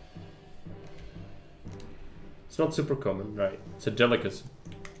 It's not super common, right? It's a delicacy.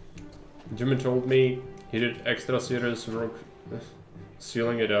 Jimmy told me he did extra serious work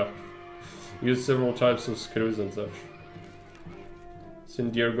sealing it up. Used several types of screws and such. Seen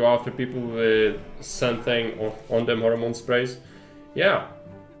deer go after people with something on them hormone sprays? Yeah.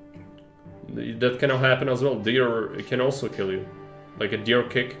 That can happen as well. Deer can also kill you. Like a deer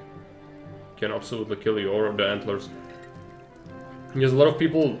kick can absolutely kill you, or the antlers. There's a lot of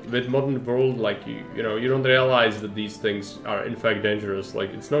people with modern world, like, you don't realize that these things are in fact dangerous. Like,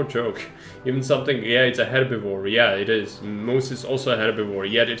 it's no joke. Even something, yeah, it's a herbivore. Yeah, it is. Moose is also a herbivore,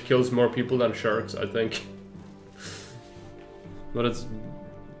 yet it kills more people than sharks, I think. But it's...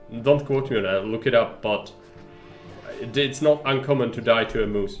 Don't quote me on that, look it up, but... It's not uncommon to die to a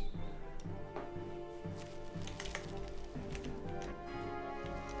moose.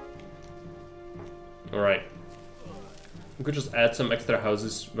 Alright. We could just add some extra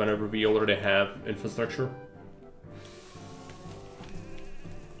houses whenever we already have infrastructure.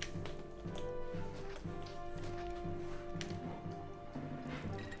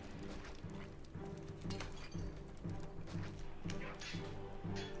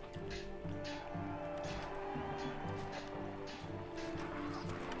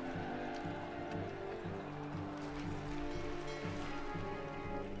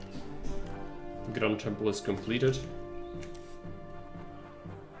 Grand Temple is completed.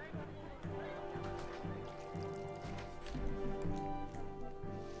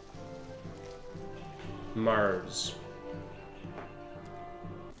 Mars.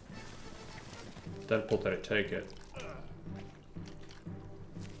 That pottery, take it.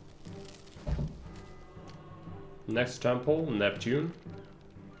 Next temple, Neptune.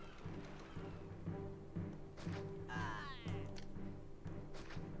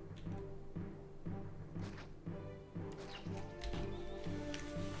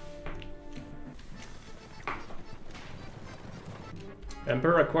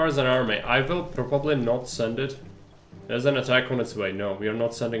 Emperor acquires an army. I will probably not send it. There's an attack on its way. No, we are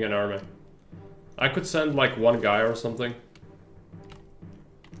not sending an army. I could send like one guy or something.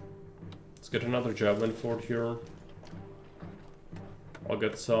 Let's get another javelin fort here. I'll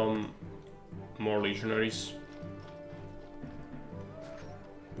get some more legionaries.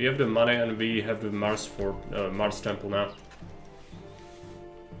 We have the money and we have the Mars fort, Mars temple now.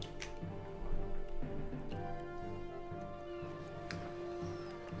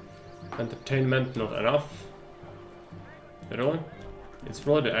 Entertainment, not enough. Really? It's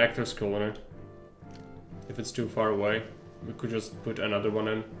probably the actor's colony. If it's too far away, we could just put another one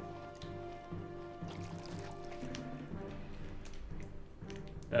in.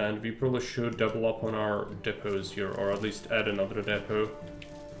 And we probably should double up on our depots here, or at least add another depot.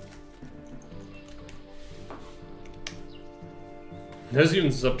 There's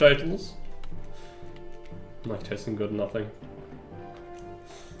even subtitles. My testing got nothing.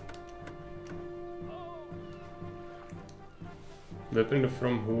 Whipping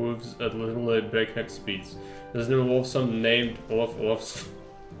from hooves at little breakneck speeds. Does it involve some named Olaf's?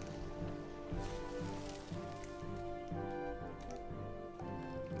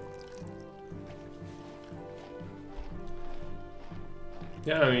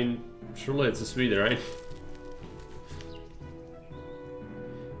 Yeah, I mean, surely it's a Swede, right?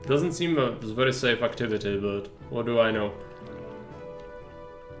 Doesn't seem a very safe activity, but what do I know?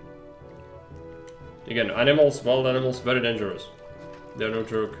 Again, animals, wild animals, very dangerous. They're no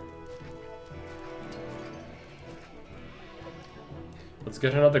joke. Let's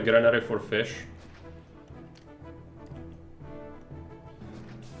get another granary for fish.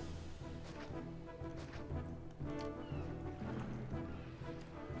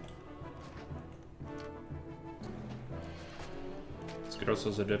 Let's get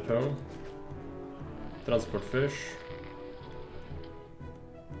also the depot. Transport fish.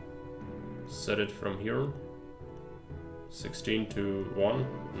 Set it from here. 16 to 1?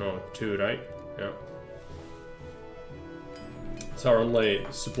 No, 2, right? Yeah. It's our only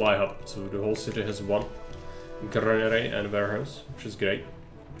supply hub, so the whole city has one granary and warehouse, which is great.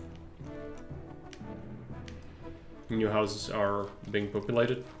 New houses are being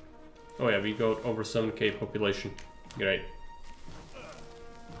populated. Oh yeah, we got over 7k population. Great.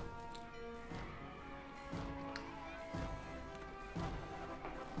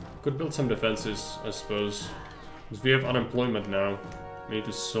 Could build some defenses, I suppose. Because we have unemployment now. We need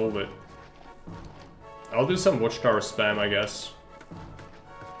to solve it. I'll do some watchtower spam, I guess.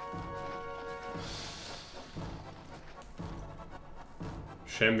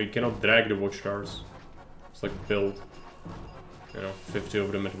 Shame we cannot drag the watchtowers. It's like build, you know, 50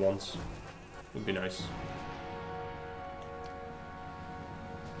 of them at once. Would be nice.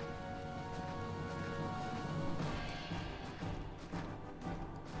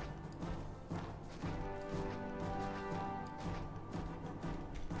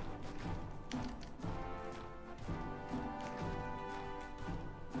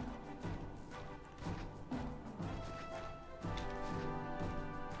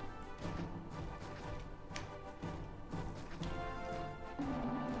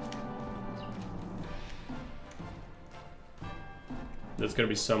 That's gonna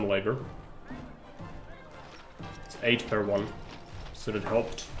be some labor. It's 8 per one, so that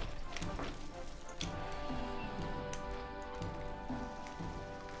helped.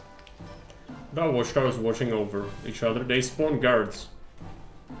 Now watchtowers watching over each other. They spawn guards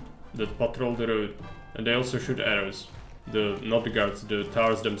that patrol the road, and they also shoot arrows. Not the guards, the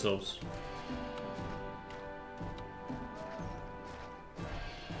towers themselves.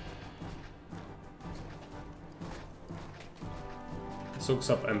 soaks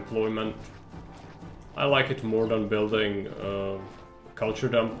up employment. I like it more than building a culture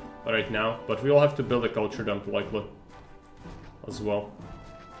dump right now, but we'll have to build a culture dump likely as well.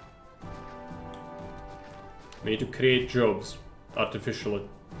 We need to create jobs artificially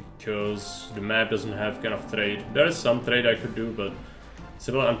because the map doesn't have kind of trade. There is some trade I could do, but it's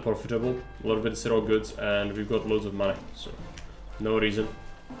a little unprofitable. A lot of it is raw goods, and we've got loads of money, so no reason.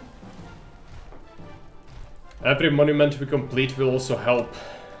 Every monument we complete will also help.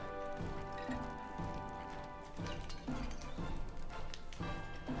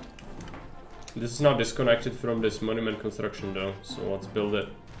 This is now disconnected from this monument construction though, so let's build it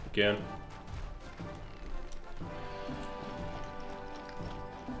again.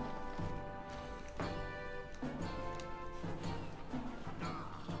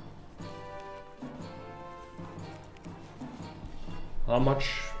 How much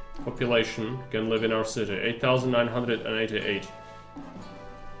population can live in our city? 8,988.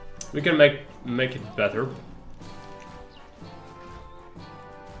 We can make it better.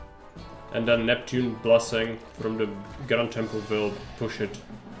 And then Neptune blessing from the Grand Temple will push it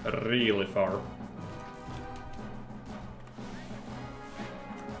really far.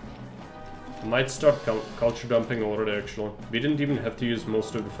 Might start culture dumping already actually. We didn't even have to use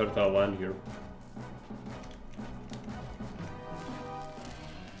most of the fertile land here.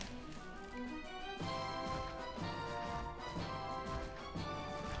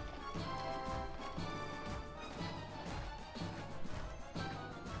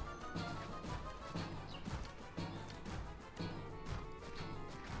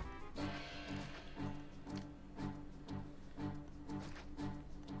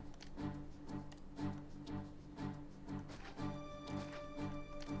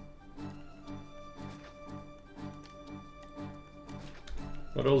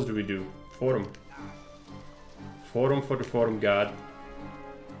 What else do we do? Forum. Forum for the forum god.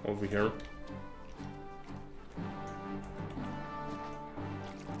 Over here.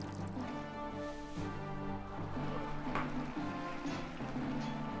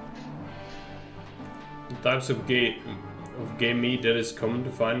 The types of game meat that is common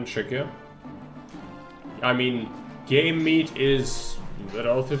to find in Czechia. I mean, game meat is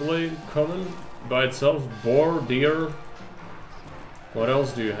relatively common by itself. Boar, deer. What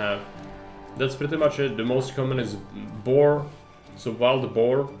else do you have? That's pretty much it. The most common is boar, so wild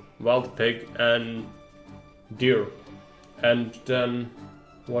boar, wild pig, and deer. And then,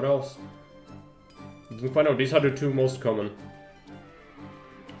 what else? I don't quite know. These are the two most common.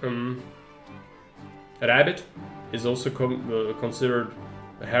 Rabbit is also considered,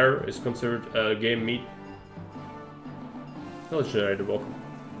 hare is considered game meat. Legendary, welcome.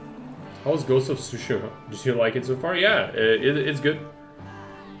 How's Ghost of Tsushima? Did you like it so far? Yeah, it's good.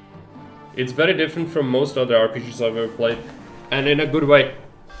 It's very different from most other RPGs I've ever played, and in a good way.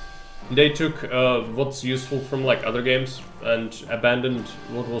 They took what's useful from like other games and abandoned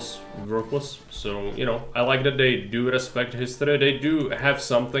what was worthless. So, you know, I like that they do respect history. They do have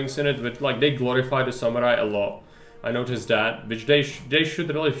some things in it, but like they glorify the samurai a lot. I noticed that, which they should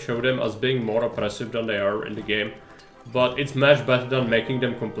really show them as being more oppressive than they are in the game. But it's much better than making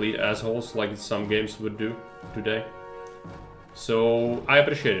them complete assholes like some games would do today. So I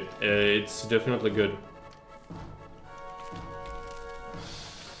appreciate it. It's definitely good.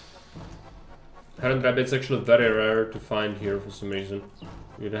 Herring rabbit's actually very rare to find here for some reason.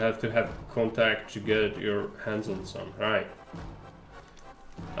 You'd have to have contact to get your hands on some. Right.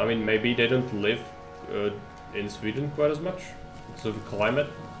 I mean, maybe they don't live in Sweden quite as much because of the climate.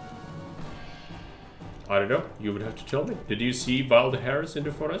 I don't know. You would have to tell me. Did you see wild hares in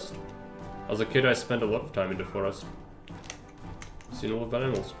the forest? As a kid, I spent a lot of time in the forest. Seen a lot of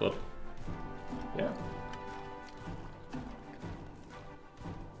animals, but yeah.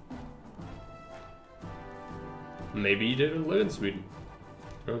 Maybe they don't live in Sweden.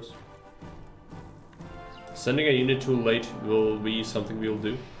 Who knows? Sending a unit too late will be something we'll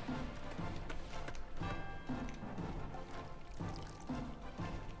do.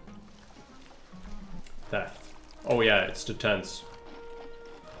 Theft. Oh yeah, it's the tents.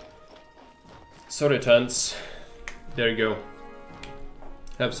 Sorry, tents. There you go.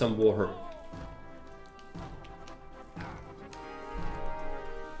 Have some water.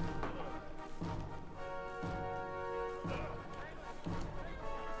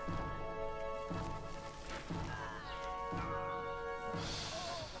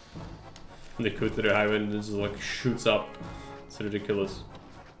 They go to the highway and it just like shoots up. It's ridiculous.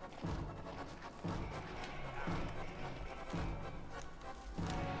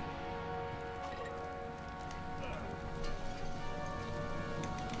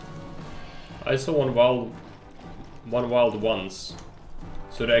 I saw one wild once.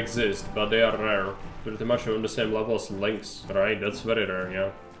 So they exist, but they are rare. Pretty much on the same level as lynx, right? That's very rare,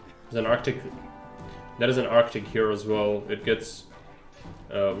 yeah. There's an Arctic... There is an Arctic here as well. It gets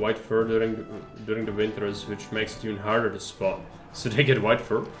white fur during the winters, which makes it even harder to spot. So they get white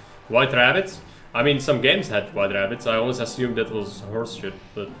fur. White rabbits? I mean, some games had white rabbits. I always assumed that was horse shit,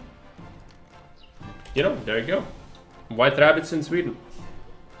 but... You know, there you go. White rabbits in Sweden.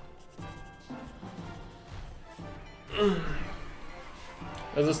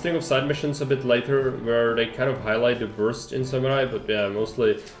 There's a string of side missions a bit later where they kind of highlight the worst in Samurai, but yeah,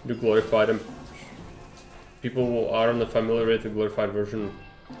 mostly do glorify them. People aren't familiar with the glorified version,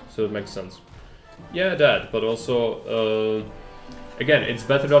 so it makes sense. Yeah, that, but also, again, it's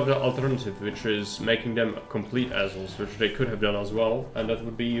better than the alternative, which is making them complete assholes, which they could have done as well, and that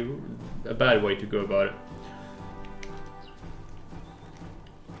would be a bad way to go about it.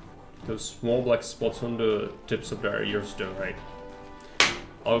 Those small black spots on the tips of their ears though, right?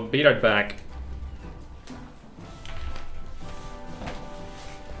 I'll be right back.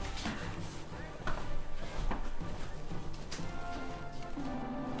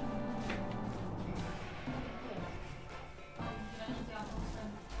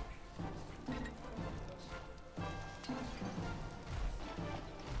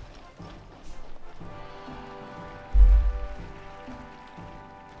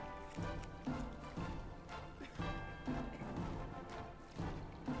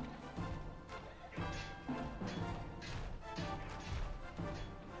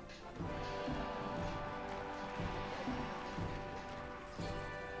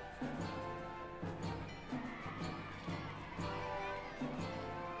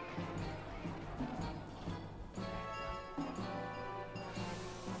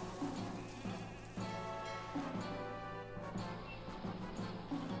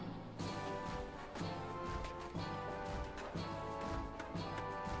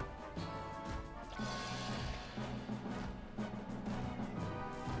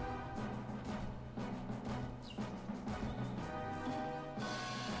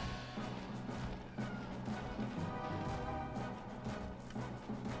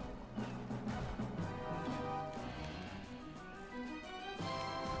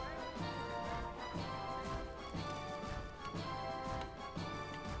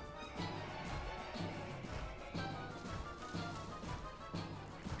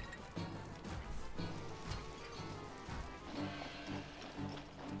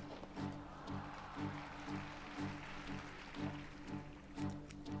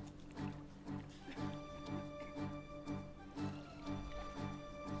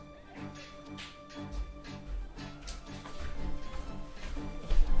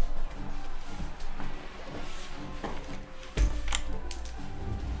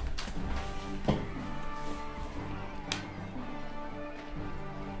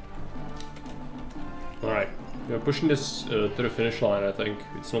 Alright, we're pushing this to the finish line, I think.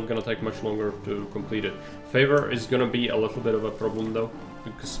 It's not gonna take much longer to complete it. Favor is gonna be a little bit of a problem though,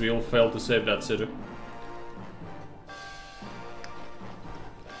 because we all failed to save that city.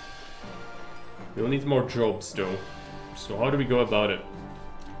 We'll need more jobs though. So how do we go about it?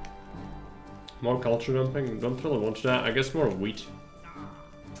 More culture dumping? Don't really want that. I guess more wheat.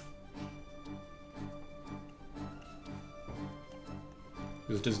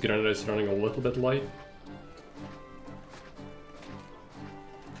 Because this granite is running a little bit light.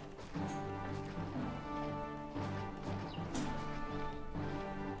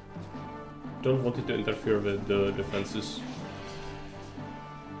 Don't want it to interfere with the defenses.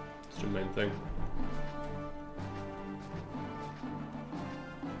 It's the main thing.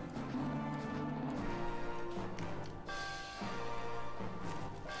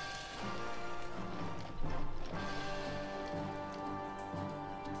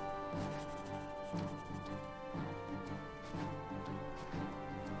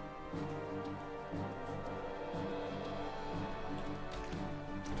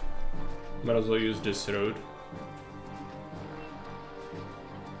 Might as well use this road.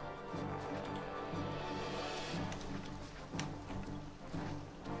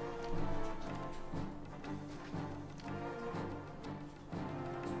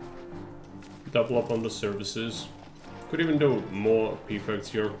 Double up on the services. Could even do more prefects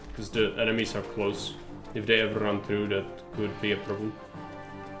here, because the enemies are close. If they ever run through, that could be a problem.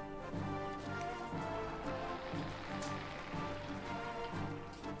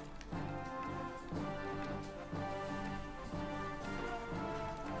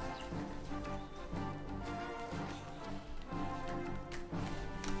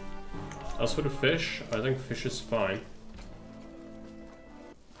 As for the fish, I think fish is fine.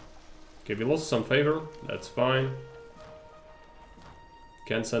 Okay, we lost some favor, that's fine.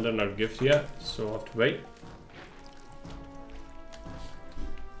 Can't send another gift yet, so I'll have to wait.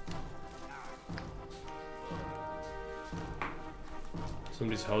 Some of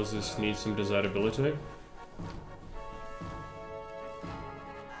these houses need some desirability.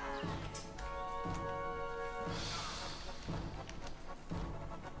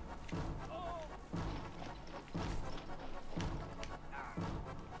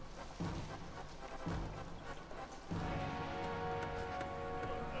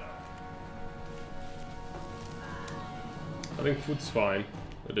 I think food's fine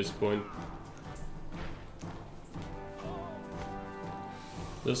at this point.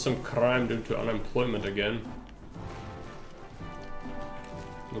 There's some crime due to unemployment again.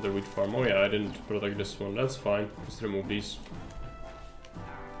 Another wheat farm. Oh yeah, I didn't protect this one. That's fine. Just remove these.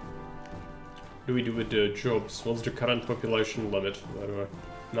 What do we do with the jobs? What's the current population limit, by the way?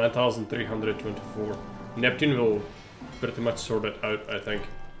 9,324. Neptune will pretty much sort it out, I think.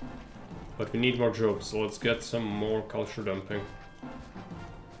 But we need more jobs, so let's get some more culture dumping.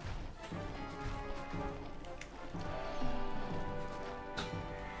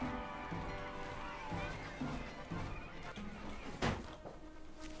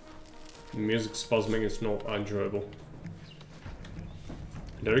 Music spasming is not enjoyable.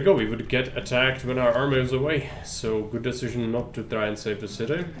 There we go, we would get attacked when our army is away, so good decision not to try and save the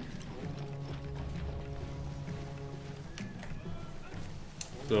city.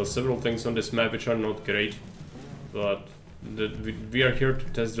 So several things on this map which are not great, but we are here to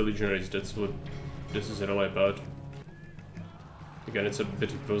test the Legionaries, that's what this is really about. Again, it's a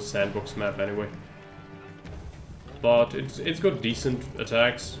bit of a sandbox map anyway. But it's got decent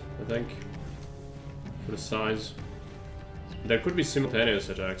attacks, I think, for the size. There could be simultaneous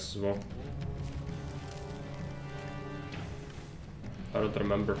attacks as well. I don't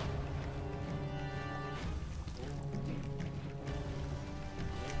remember.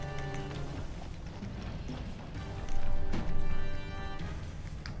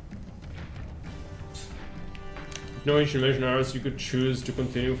 No ancient legionaries, you could choose to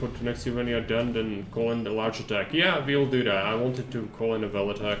continue for the next year when you're done, then call in the large attack. Yeah, we'll do that. I wanted to call in a well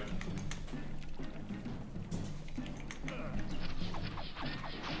attack.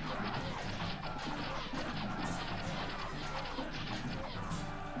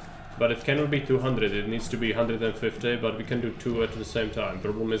 But it cannot be 200, it needs to be 150, but we can do two at the same time.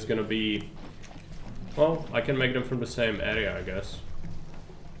 Problem is gonna be... well, I can make them from the same area, I guess.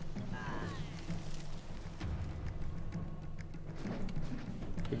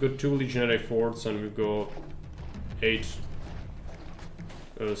 We've got 2 legionary forts and we've got 8...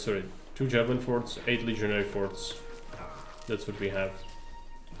 2 javelin forts, 8 legionary forts. That's what we have.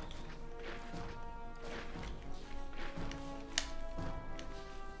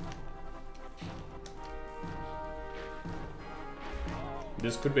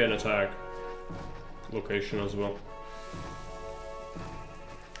 This could be an attack location as well.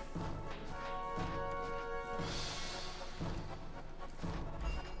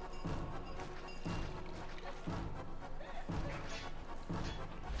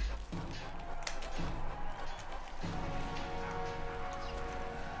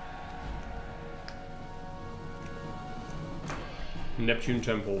 Neptune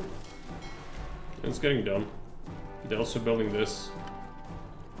Temple. It's getting done. They're also building this.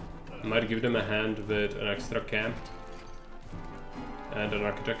 Might give them a hand with an extra camp and an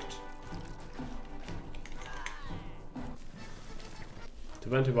architect.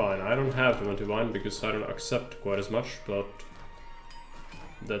 20 wine. I don't have 20 wine because I don't accept quite as much, but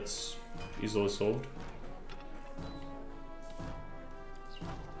that's easily solved.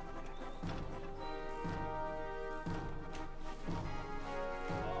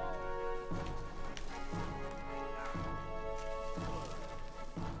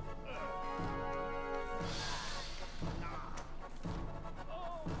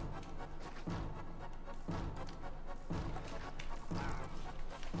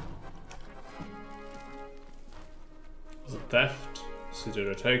 Theft,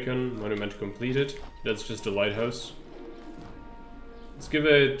 city taken, monument completed. That's just a lighthouse. Let's give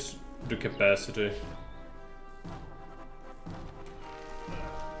it the capacity.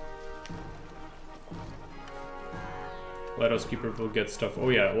 Lighthouse keeper will get stuff. Oh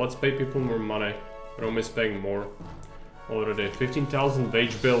yeah, let's pay people more money. Rome is paying more already. 15,000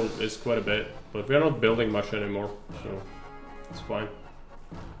 wage bill is quite a bit, but we are not building much anymore, so it's fine.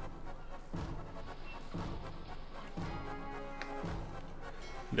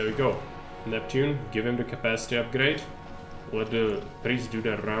 There we go. Neptune, give him the capacity upgrade. Let the priests do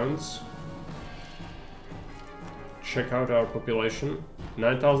their rounds. Check out our population.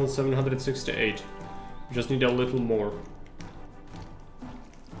 9,768. Just need a little more.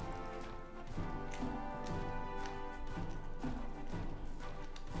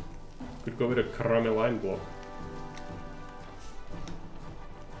 go with a crummy line block.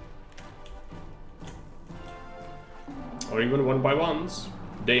 Or even 1x1s.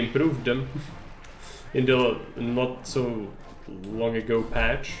 They improved them in the not so long ago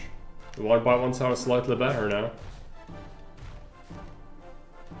patch. The 1x1s are slightly better now.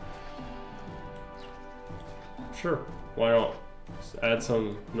 Sure, why not? Just add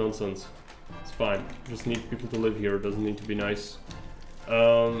some nonsense. It's fine. Just need people to live here. It doesn't need to be nice.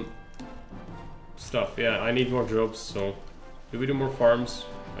 Stuff. Yeah, I need more jobs, so... Do we do more farms?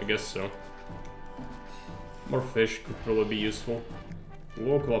 I guess so. More fish could probably be useful.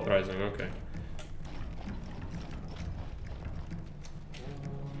 Local uprising, okay.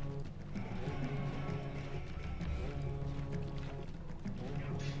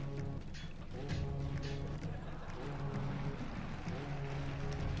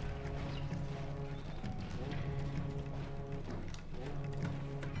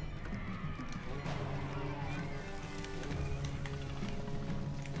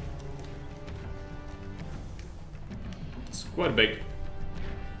 Quite big.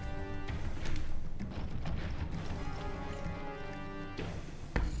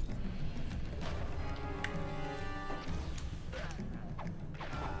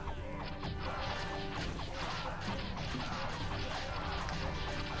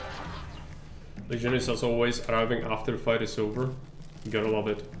 Legionaries as always arriving after the fight is over. You gotta love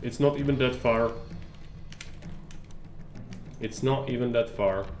it. It's not even that far. It's not even that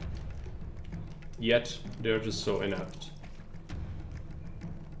far. Yet they're just so inept.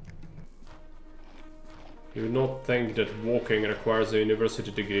 You would not think that walking requires a university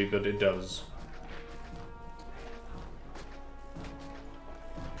degree, but it does.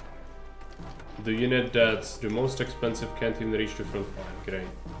 The unit that's the most expensive can't even reach the front line. Great.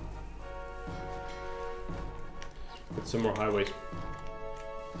 Put some more highways.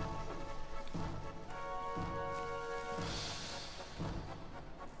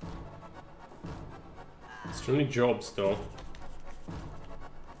 Still need jobs though.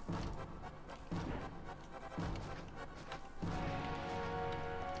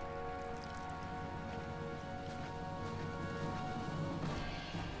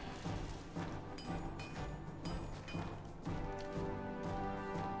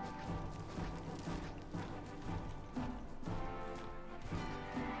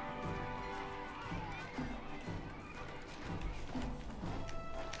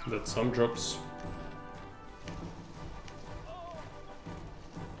 That's some drops.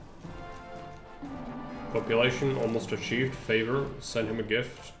 Population almost achieved. Favor. Send him a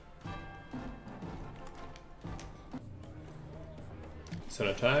gift. It's an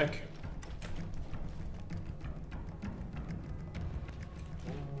attack.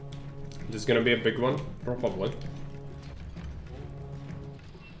 This is gonna be a big one, probably.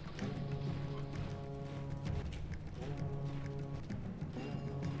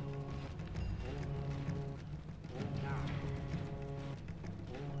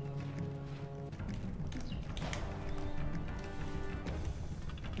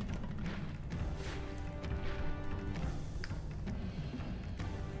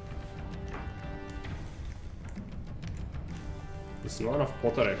 There's not enough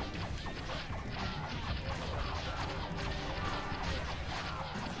pottery.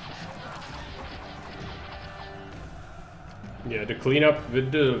 Yeah, the cleanup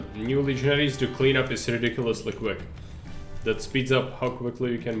with the new legionaries, the cleanup is ridiculously quick. That speeds up how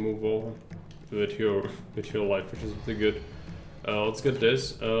quickly you can move over with your life, which is pretty good. Let's get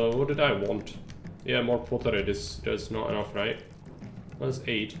this. What did I want? Yeah, more pottery. That's not enough, right? That's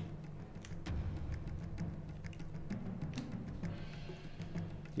 8.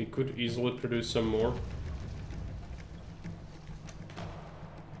 We could easily produce some more.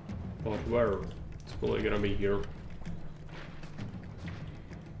 But where? It's probably gonna be here.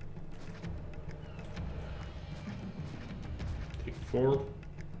 Take 4.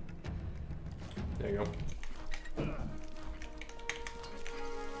 There you go.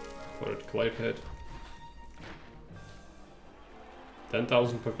 For it, clay pit.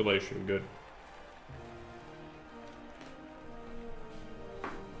 10,000 population, good.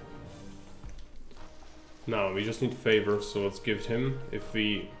 Now, we just need favor, so let's give it him. If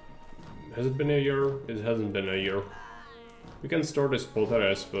we... Has it been a year? It hasn't been a year. We can store this pottery,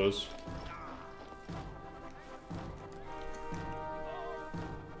 I suppose.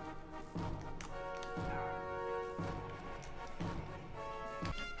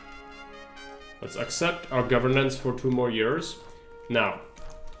 Let's accept our governance for 2 more years. Now,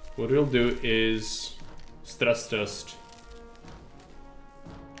 what we'll do is stress test.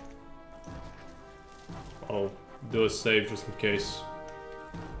 I'll do a save just in case.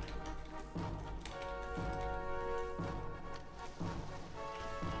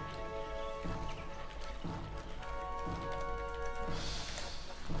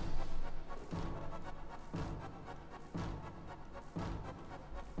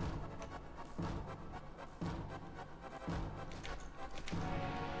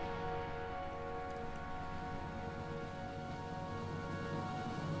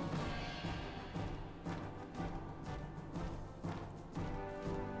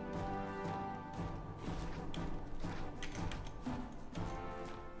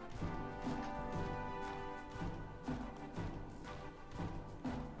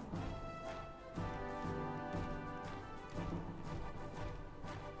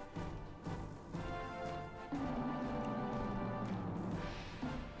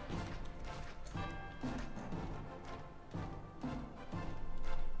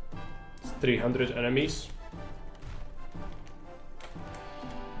 300 enemies.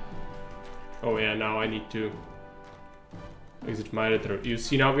 Oh yeah, now I need to exit my editor. You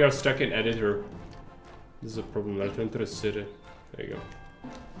see, now we are stuck in editor. This is a problem. Return to the city. There you go.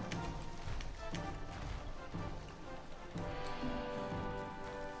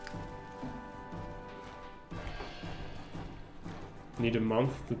 Need a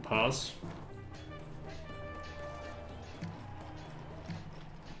month to pass.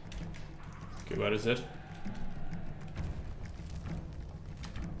 Okay, where is it?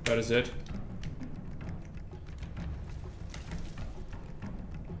 Where is it?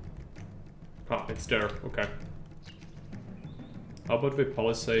 Ah, it's there. Okay. How about we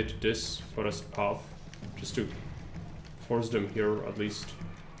palisade this forest path? Just to force them here, at least.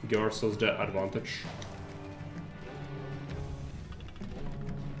 Give ourselves the advantage.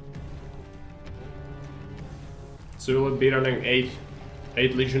 So we'll be running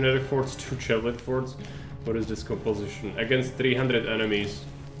 8 legionary forts, 2 javelin forts. What is this composition? Against 300 enemies.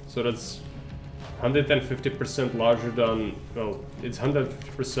 So that's 150% larger than, well, it's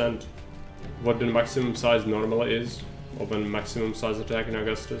 150% what the maximum size normally is of a maximum size attack in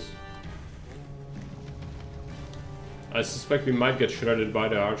Augustus. I suspect we might get shredded by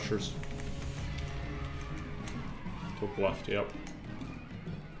the archers. Top left, yep.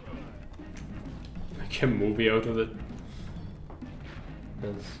 Make a movie out of it.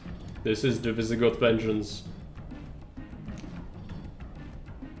 Yes. This is the Visigoth vengeance.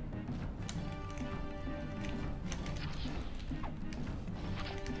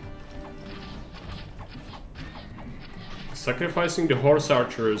 Sacrificing the horse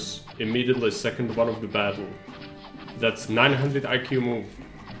archers immediately second one of the battle. That's 900 IQ move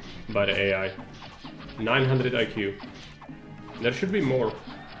by the AI. 900 IQ. There should be more.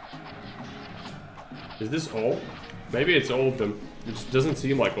 Is this all? Maybe it's all of them. It just doesn't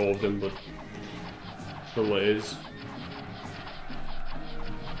seem like all of them, but probably is.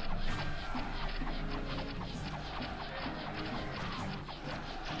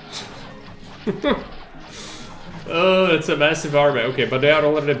 Oh, it's a massive army. Okay, but they are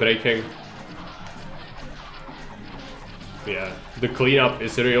already breaking. Yeah, the cleanup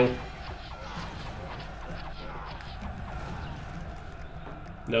is real.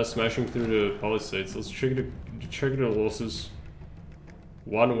 Now smashing through the palisades. Let's check the losses.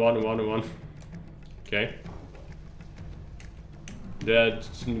 1, 1, 1, 1. Okay. That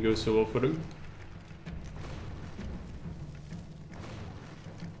didn't go so well for them.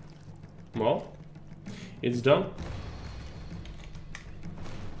 Well, it's done.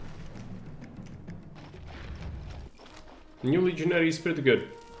 New Legionary is pretty good.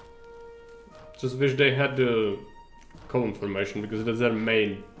 Just wish they had the column formation, because that's their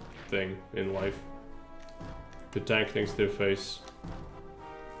main thing in life. The tank things to their face.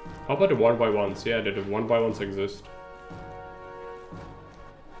 How about the 1x1s? Yeah, the 1x1s exist.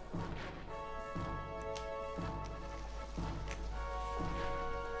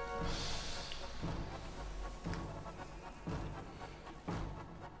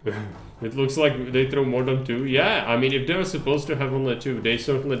 It looks like they throw more than 2. Yeah, I mean, if they were supposed to have only 2, they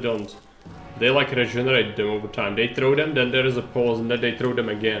certainly don't. They like regenerate them over time. They throw them, then there is a pause, and then they throw them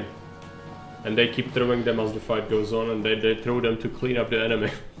again. And they keep throwing them as the fight goes on, and they throw them to clean up the enemy.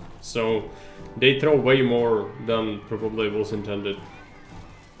 So they throw way more than probably was intended.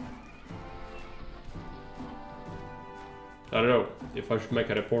 I don't know if I should make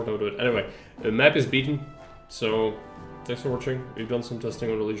a report out of it. Anyway, the map is beaten, so thanks for watching. We've done some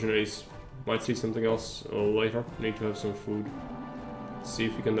testing on the Legionaries. Might see something else later. Need to have some food. See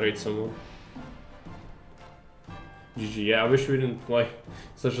if we can raid someone. GG. Yeah, I wish we didn't play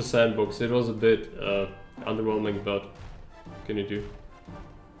such a sandbox. It was a bit underwhelming, but what can you do?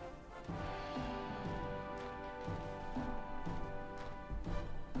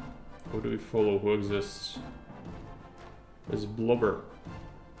 Who do we follow? Who exists? There's Blubber.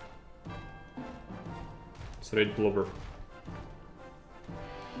 Let's raid Blubber.